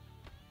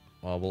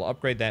 Well, we'll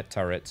upgrade that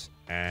turret,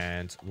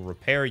 and we'll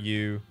repair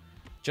you.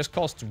 Just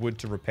costs wood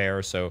to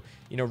repair, so,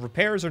 you know,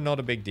 repairs are not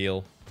a big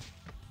deal.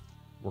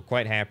 We're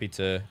quite happy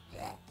to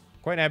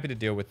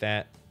deal with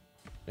that.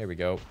 There we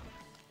go.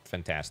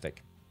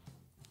 Fantastic.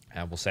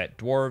 And we'll set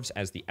dwarves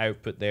as the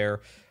output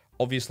there.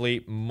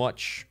 Obviously,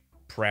 much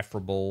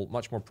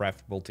more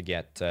preferable to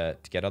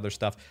get other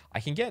stuff. I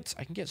can get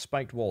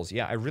spiked walls.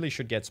 Yeah, I really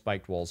should get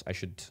spiked walls. I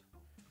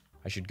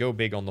should go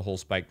big on the whole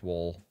spiked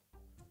wall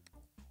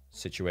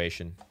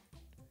situation.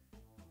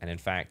 And in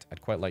fact,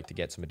 I'd quite like to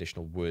get some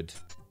additional wood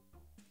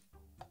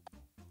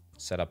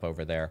set up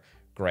over there.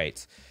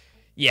 Great.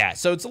 Yeah,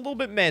 so it's a little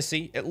bit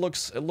messy. It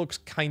looks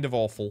kind of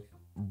awful,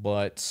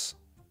 but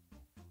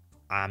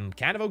I'm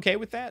kind of okay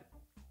with that.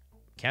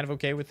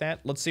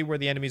 Let's see where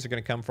the enemies are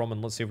going to come from,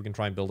 and let's see if we can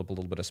try and build up a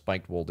little bit of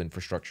spiked walled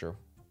infrastructure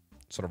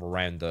sort of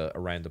around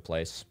the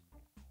place.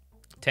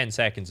 10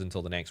 seconds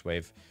until the next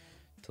wave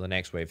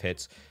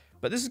hits.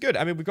 But this is good.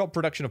 I mean, we've got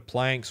production of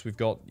planks. We've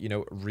got, you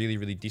know, a really,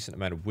 really decent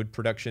amount of wood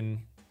production.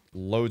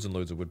 Loads and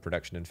loads of wood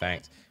production, in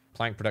fact.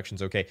 Plank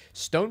production's okay.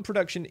 Stone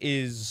production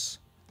is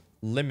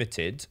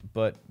limited,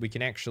 but we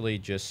can actually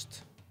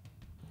just...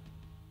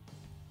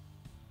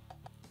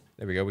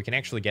 There we go. We can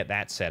actually get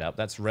that set up.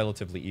 That's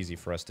relatively easy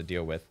for us to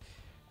deal with.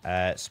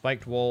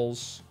 Spiked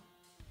walls.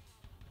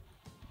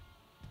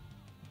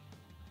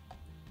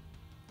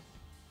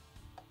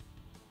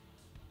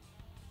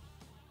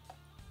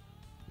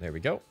 There we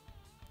go.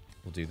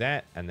 We'll do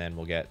that, and then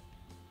we'll get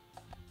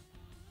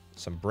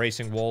some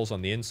bracing walls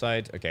on the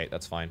inside. Okay,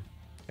 that's fine.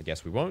 I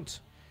guess we won't.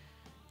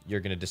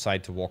 You're going to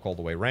decide to walk all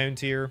the way around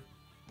here.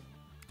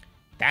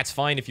 That's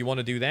fine if you want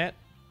to do that.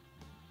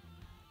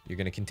 You're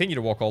going to continue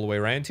to walk all the way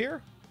around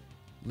here.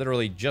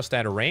 Literally just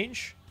out of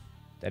range.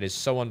 That is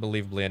so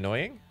unbelievably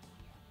annoying.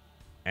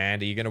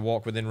 And are you going to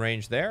walk within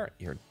range there?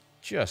 You're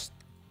just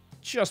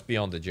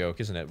beyond the joke,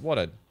 isn't it? What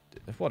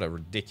a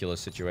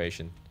ridiculous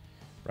situation.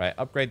 Right,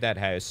 upgrade that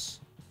house.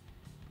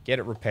 Get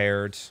it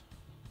repaired.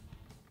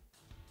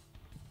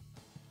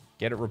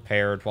 Get it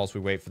repaired whilst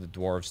we wait for the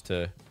dwarves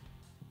to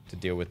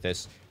deal with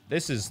this.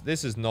 This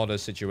is not a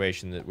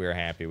situation that we're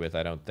happy with,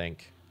 I don't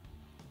think.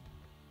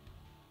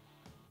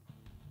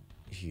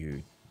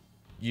 You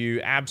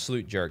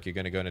absolute jerk. You're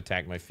going to go and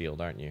attack my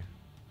field, aren't you?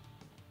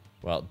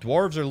 Well,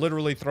 dwarves are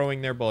literally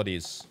throwing their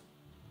bodies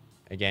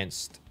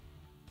against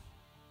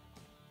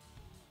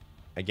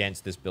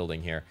this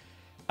building here.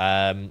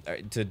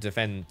 To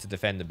defend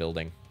the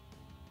building.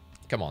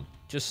 Come on,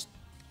 just...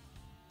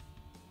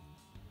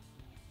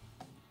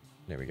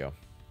 There we go.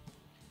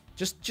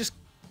 Just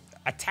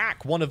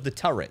attack one of the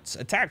turrets.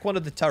 Attack one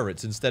of the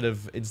turrets instead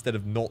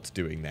of not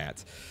doing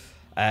that.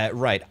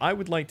 Right, I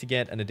would like to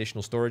get an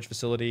additional storage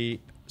facility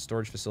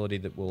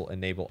that will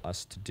enable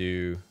us to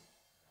do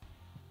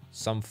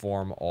some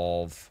form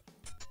of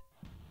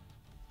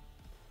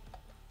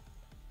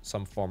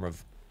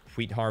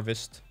wheat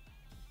harvest.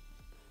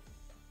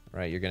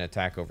 Right, you're going to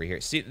attack over here.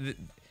 See,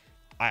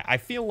 I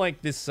feel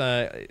like this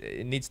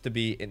it needs to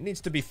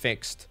be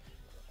fixed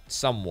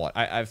somewhat.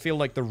 I feel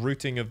like the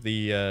routing of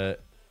the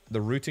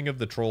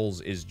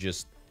trolls is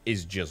just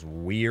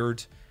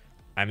weird.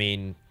 I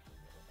mean,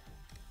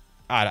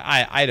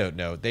 I don't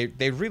know.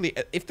 They really,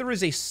 if there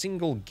is a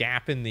single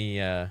gap in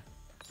the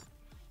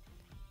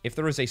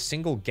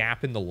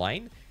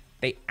line,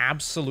 they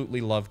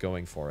absolutely love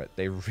going for it.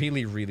 They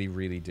really, really,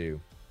 really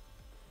do.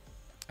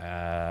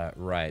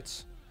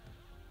 Right.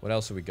 What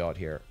else have we got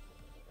here?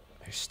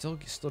 They're still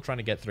trying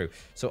to get through.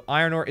 So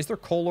iron ore. Is there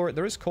coal ore?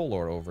 There is coal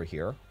ore over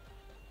here,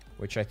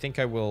 which I think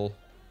I will...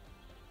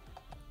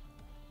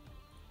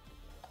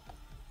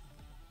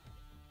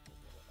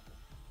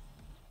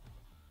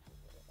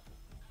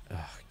 Ugh.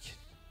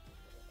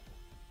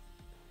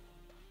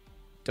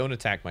 Don't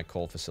attack my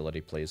coal facility,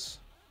 please.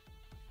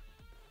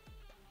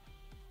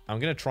 I'm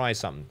gonna try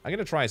something. I'm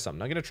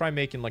gonna try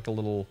making like a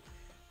little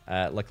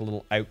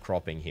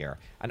outcropping here.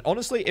 And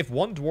honestly, if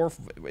one of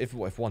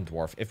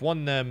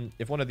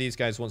these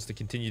guys wants to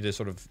continue to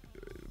sort of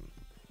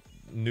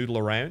noodle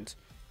around,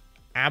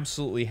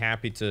 absolutely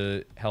happy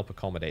to help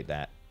accommodate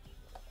that.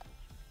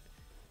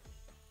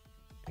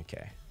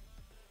 Okay.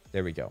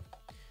 There we go.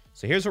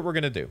 So here's what we're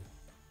going to do.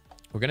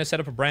 We're going to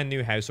set up a brand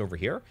new house over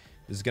here.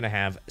 This is going to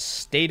have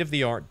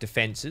state-of-the-art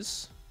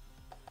defenses.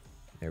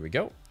 There we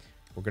go.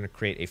 We're going to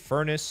create a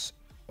furnace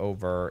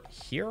over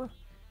here.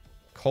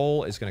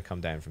 Coal is going to come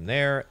down from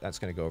there. That's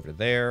going to go over to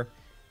there.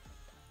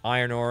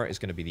 Iron ore is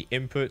going to be the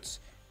inputs.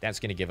 That's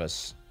going to give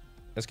us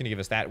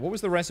that. What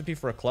was the recipe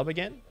for a club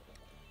again?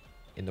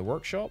 In the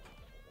workshop?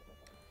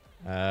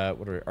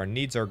 What are our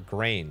needs? Are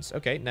grains.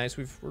 Okay, nice.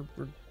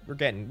 We're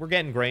getting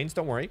grains.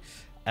 Don't worry.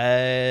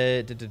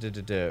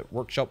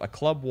 Workshop. A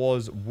club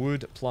was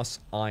wood plus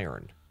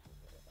iron.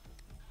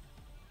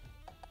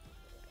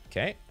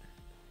 Okay.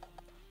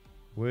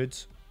 Wood.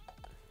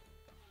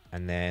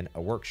 And then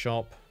a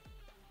workshop,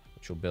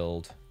 which will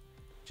build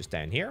just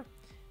down here.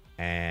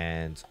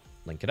 And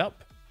link it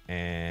up.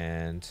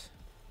 And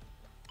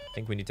I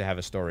think we need to have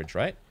a storage,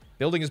 right?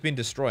 Building has been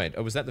destroyed.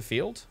 Oh, was that the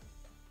field?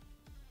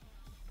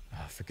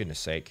 Oh, for goodness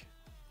sake.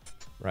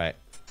 Right.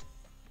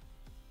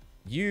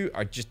 You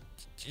are just...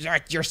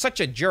 You're such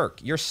a jerk.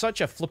 You're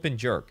such a flippin'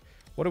 jerk.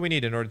 What do we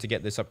need in order to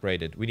get this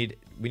upgraded? We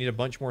need a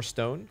bunch more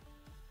stone.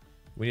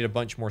 We need a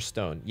bunch more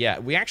stone. Yeah,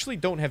 we actually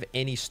don't have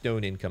any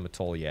stone income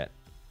at all yet.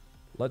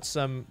 Let's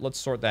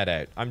sort that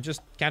out. I'm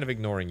just kind of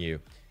ignoring you.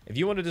 If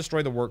you want to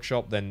destroy the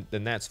workshop, then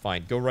that's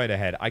fine. Go right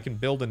ahead. I can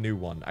build a new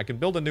one. I can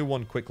build a new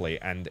one quickly,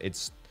 and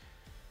it's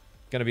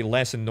going to be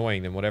less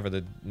annoying than whatever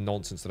the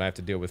nonsense that I have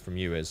to deal with from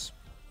you is.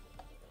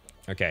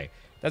 Okay.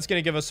 That's going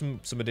to give us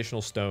some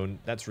additional stone.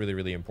 That's really,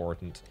 really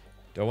important.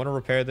 Do I want to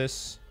repair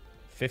this?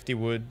 50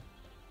 wood.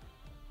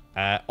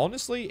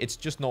 Honestly, it's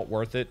just not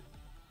worth it.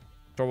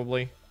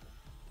 Probably.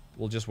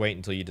 We'll just wait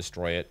until you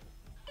destroy it.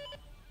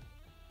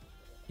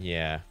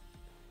 Yeah.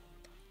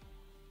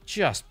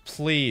 Just,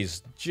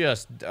 please.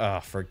 Just,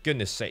 for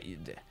goodness sake.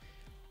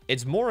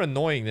 It's more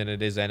annoying than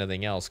it is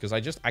anything else, because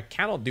I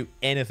cannot do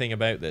anything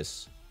about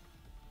this.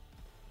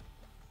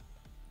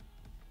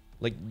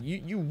 Like,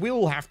 you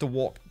will have to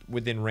walk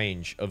within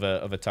range of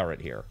a turret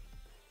here.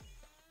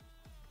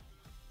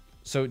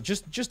 So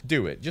just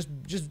do it. Just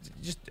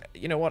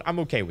you know what? I'm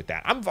okay with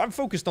that. I'm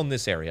focused on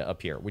this area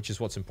up here, which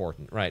is what's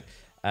important, right?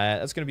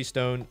 That's gonna be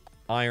stone,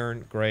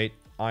 iron, great.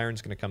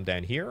 Iron's gonna come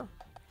down here,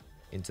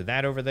 into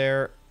that over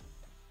there.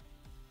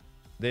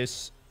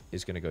 This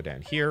is gonna go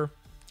down here,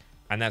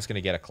 and that's gonna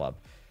get a club.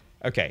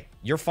 Okay,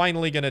 you're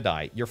finally gonna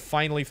die. You're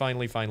finally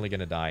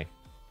gonna die.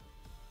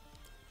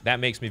 That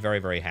makes me very,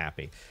 very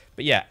happy.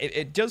 But yeah,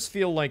 it does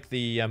feel like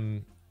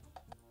the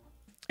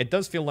it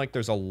does feel like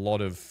there's a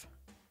lot of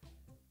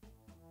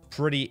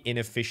pretty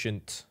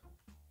inefficient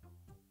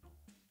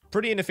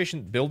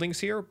buildings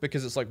here,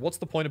 because it's like, what's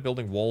the point of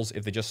building walls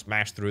if they just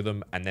smash through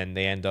them and then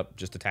they end up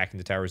just attacking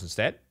the towers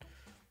instead?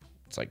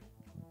 It's like,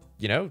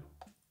 you know,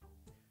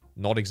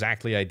 not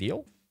exactly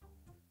ideal.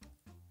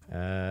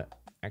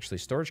 Actually,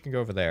 storage can go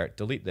over there.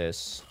 Delete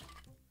this.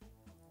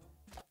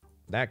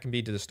 That can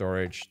be to the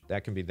storage.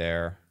 That can be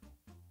there.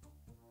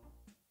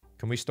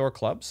 Can we store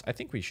clubs? I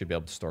think we should be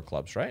able to store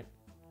clubs, right?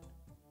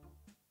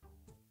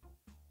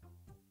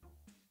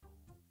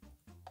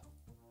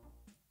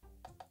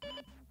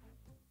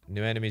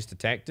 New enemies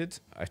detected.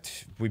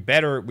 We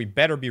better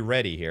be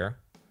ready here.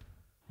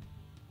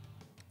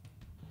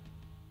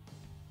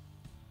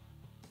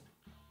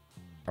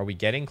 Are we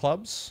getting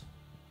clubs?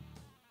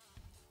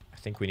 I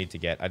think we need to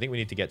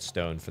get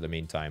stone for the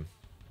meantime.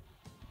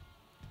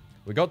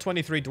 We got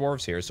 23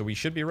 dwarves here, so we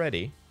should be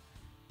ready.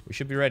 We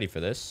should be ready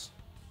for this.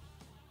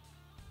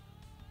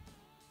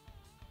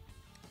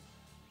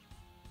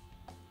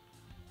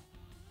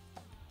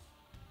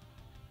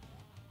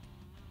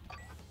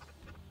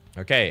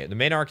 Okay, the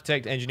main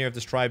architect, engineer of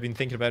this tribe, been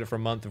thinking about it for a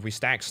month. If we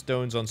stack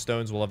stones on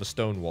stones, we'll have a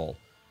stone wall.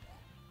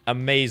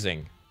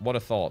 Amazing. What a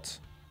thought.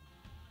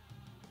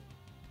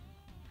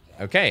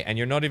 Okay, and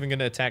you're not even going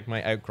to attack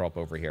my outcrop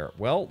over here.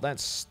 Well,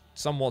 that's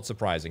somewhat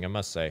surprising, I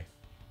must say.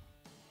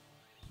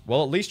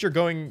 Well, at least you're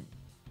going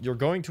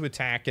to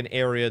attack an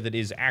area that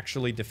is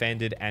actually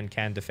defended and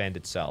can defend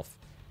itself.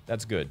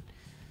 That's good.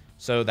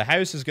 So the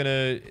house is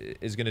gonna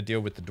deal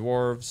with the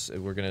dwarves.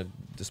 We're gonna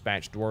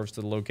dispatch dwarves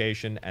to the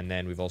location, and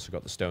then we've also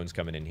got the stones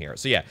coming in here.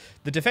 So yeah,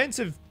 the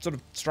defensive sort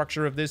of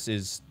structure of this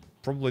is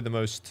probably the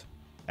most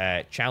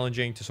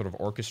challenging to sort of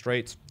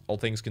orchestrate, all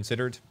things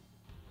considered.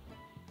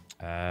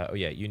 Oh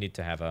yeah, you need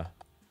to have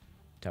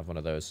one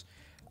of those.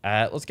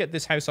 Let's get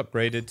this house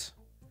upgraded.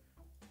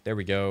 There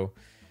we go.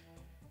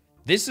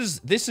 This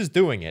is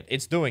doing it.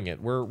 It's doing it.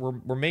 We're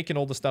making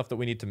all the stuff that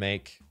we need to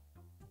make,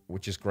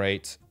 which is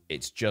great.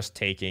 It's just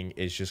going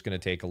to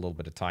take a little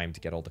bit of time to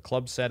get all the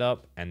clubs set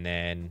up, and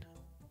then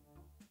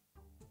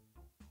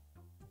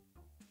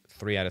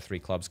 3 out of 3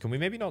 clubs. Can we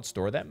maybe not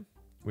store them?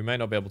 We might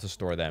not be able to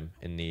store them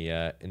in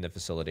the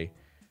facility.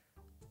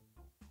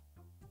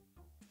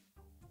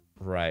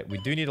 Right, we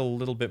do need a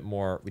little bit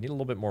more. We need a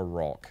little bit more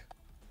rock.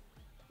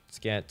 Let's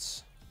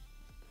get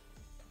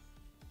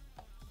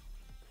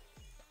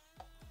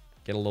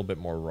a little bit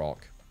more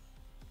rock.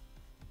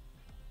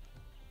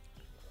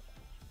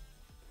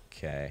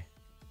 Okay.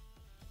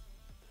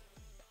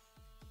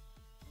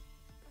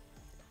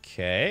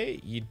 Okay,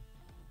 you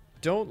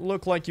don't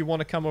look like you want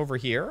to come over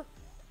here.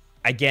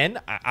 Again,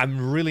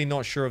 I'm really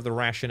not sure of the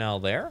rationale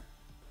there.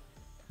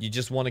 You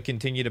just want to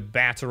continue to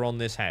batter on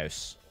this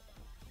house.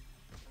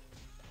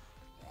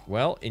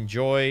 Well,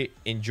 enjoy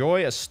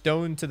a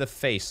stone to the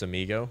face,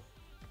 amigo.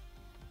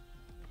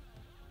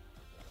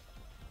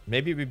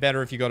 Maybe it'd be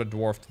better if you got a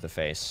dwarf to the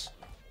face.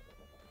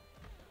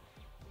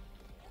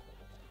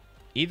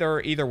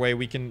 Either way,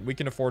 we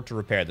can afford to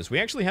repair this. We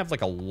actually have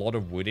like a lot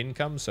of wood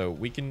income, so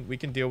we can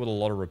deal with a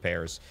lot of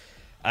repairs.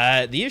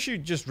 The issue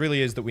just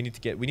really is that we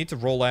need to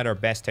roll out our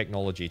best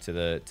technology to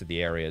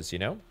the areas, you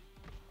know?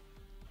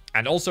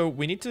 And also,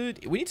 we need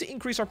to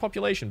increase our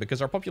population,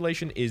 because our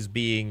population is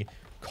being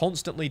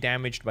constantly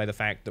damaged by the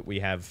fact that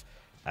we've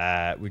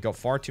got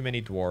far too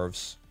many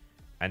dwarves,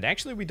 and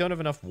actually we don't have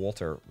enough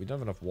water. We don't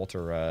have enough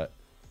water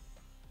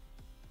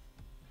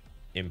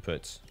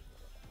inputs.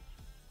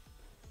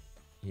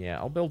 Yeah,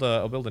 I'll build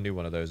a new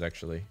one of those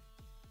actually.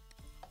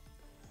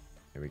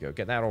 Here we go.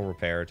 Get that all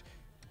repaired.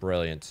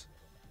 Brilliant.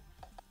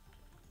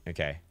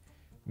 Okay.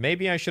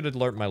 Maybe I should have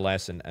learned my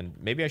lesson, and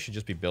maybe I should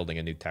just be building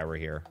a new tower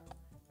here.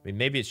 I mean,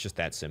 maybe it's just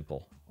that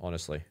simple,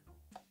 honestly.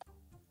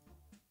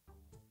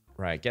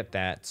 Right, get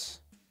that.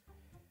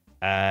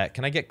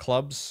 Can I get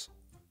clubs?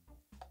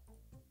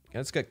 Yeah,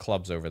 let's get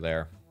clubs over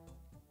there.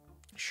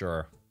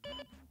 Sure.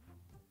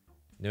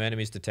 New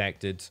enemies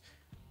detected.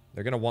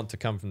 They're going to want to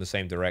come from the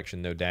same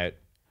direction, no doubt.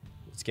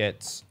 Let's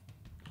get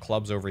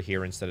clubs over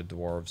here instead of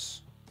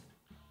dwarves.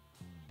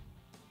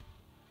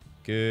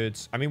 Good.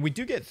 I mean, we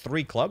do get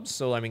 3 clubs,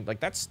 so I mean, like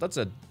that's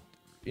a,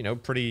 you know,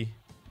 pretty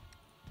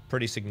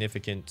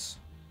significant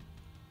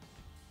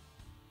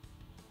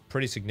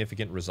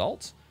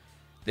result.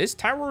 This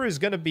tower is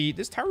gonna be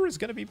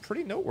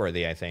pretty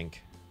noteworthy, I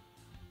think.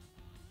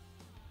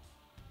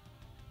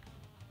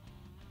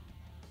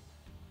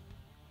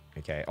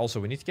 Okay. Also,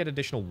 we need to get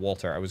additional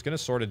water. I was gonna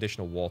sort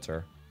additional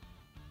water.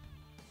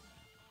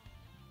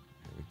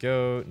 There we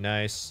go.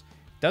 Nice.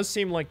 Does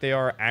seem like they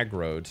are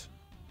aggroed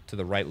to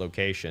the right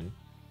location.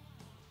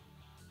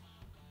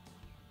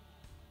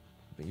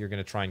 But you're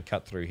going to try and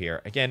cut through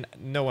here. Again,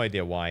 no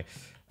idea why,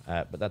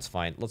 but that's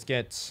fine. Let's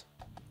get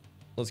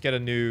a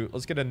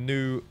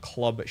new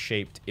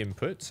club-shaped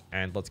input,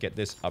 and let's get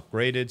this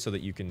upgraded so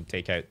that you can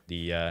take out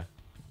the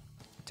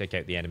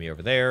enemy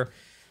over there.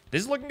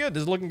 This is looking good.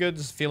 This is looking good.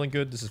 This is feeling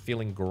good. This is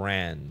feeling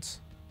grand.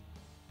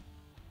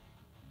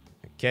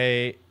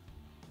 Okay.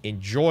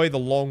 Enjoy the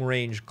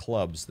long-range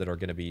clubs that are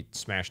going to be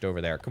smashed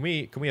over there. Can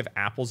we have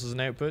apples as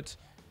an output?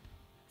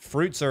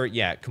 Fruits are,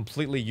 yeah,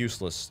 completely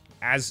useless.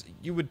 As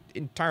you would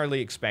entirely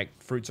expect,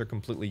 fruits are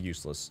completely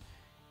useless.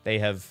 They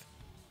have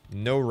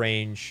no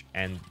range,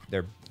 and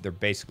they're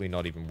basically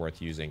not even worth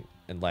using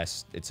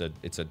unless it's a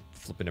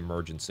flippin'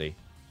 emergency.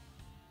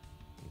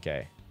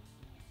 Okay.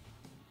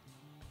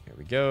 Here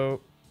we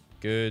go.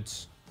 Good.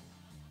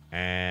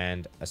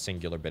 And a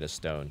singular bit of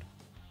stone.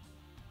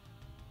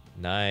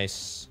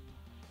 Nice.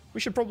 We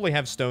should probably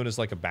have stone as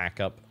like a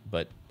backup,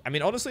 but I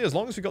mean, honestly, as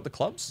long as we got the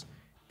clubs,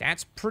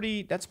 that's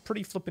pretty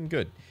flippin'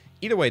 good.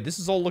 Either way, this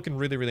is all looking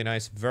really, really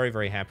nice. Very,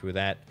 very happy with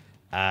that.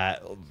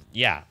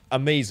 Yeah,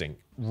 amazing.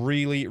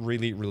 Really,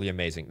 really, really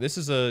amazing. This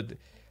is a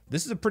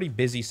pretty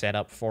busy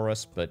setup for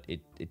us, but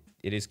it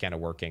is kind of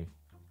working.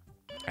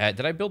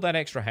 Did I build that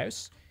extra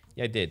house?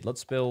 Yeah, I did.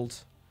 Let's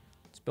build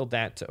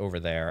that to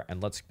over there,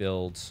 and let's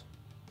build.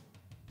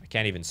 I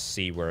can't even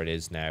see where it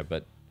is now,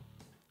 but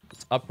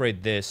let's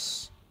upgrade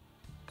this.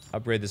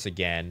 Upgrade this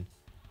again.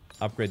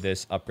 Upgrade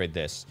this. Upgrade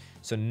this.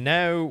 So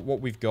now what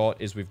we've got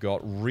is we've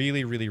got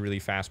really, really, really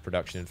fast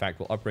production. In fact,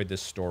 we'll upgrade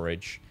this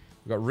storage.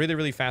 We've got really,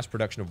 really fast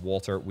production of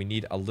water. We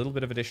need a little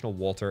bit of additional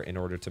water in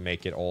order to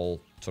make it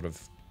all sort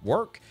of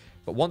work.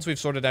 But once we've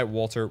sorted out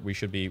water, we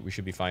should be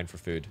fine for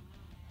food.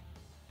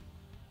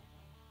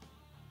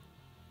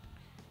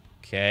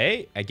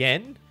 Okay,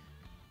 again.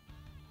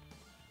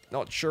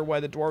 Not sure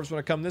why the dwarves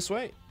want to come this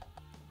way.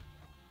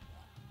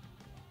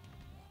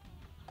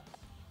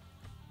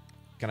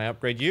 Can I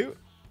upgrade you?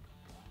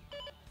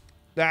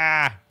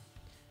 Ah!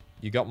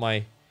 You got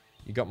my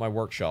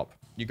workshop.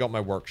 You got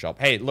my workshop.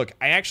 Hey, look,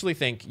 I actually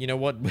think, you know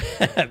what?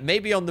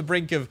 maybe on the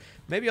brink of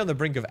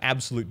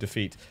absolute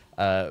defeat.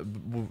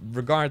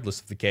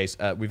 Regardless of the case,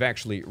 we've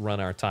actually run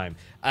our time.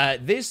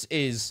 This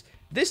is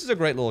a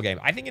great little game.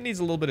 I think it needs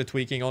a little bit of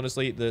tweaking,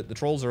 honestly. The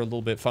trolls are a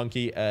little bit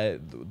funky,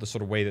 the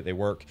sort of way that they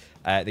work.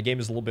 The game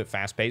is a little bit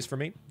fast-paced for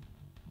me.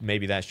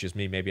 Maybe that's just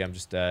me. Maybe I'm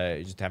just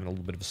having a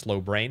little bit of a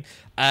slow brain.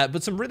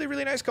 But some really,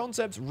 really nice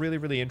concepts. Really,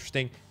 really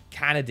interesting.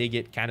 Kind of dig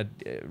it.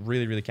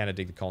 Really, really kind of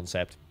dig the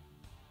concept.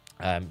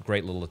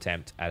 Great little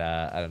attempt at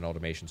an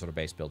automation sort of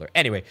base builder.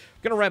 Anyway,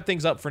 I'm going to wrap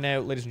things up for now,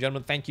 ladies and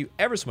gentlemen. Thank you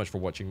ever so much for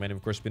watching. My name,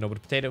 of course, has been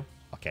Orbital Potato.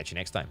 I'll catch you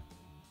next time.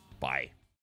 Bye.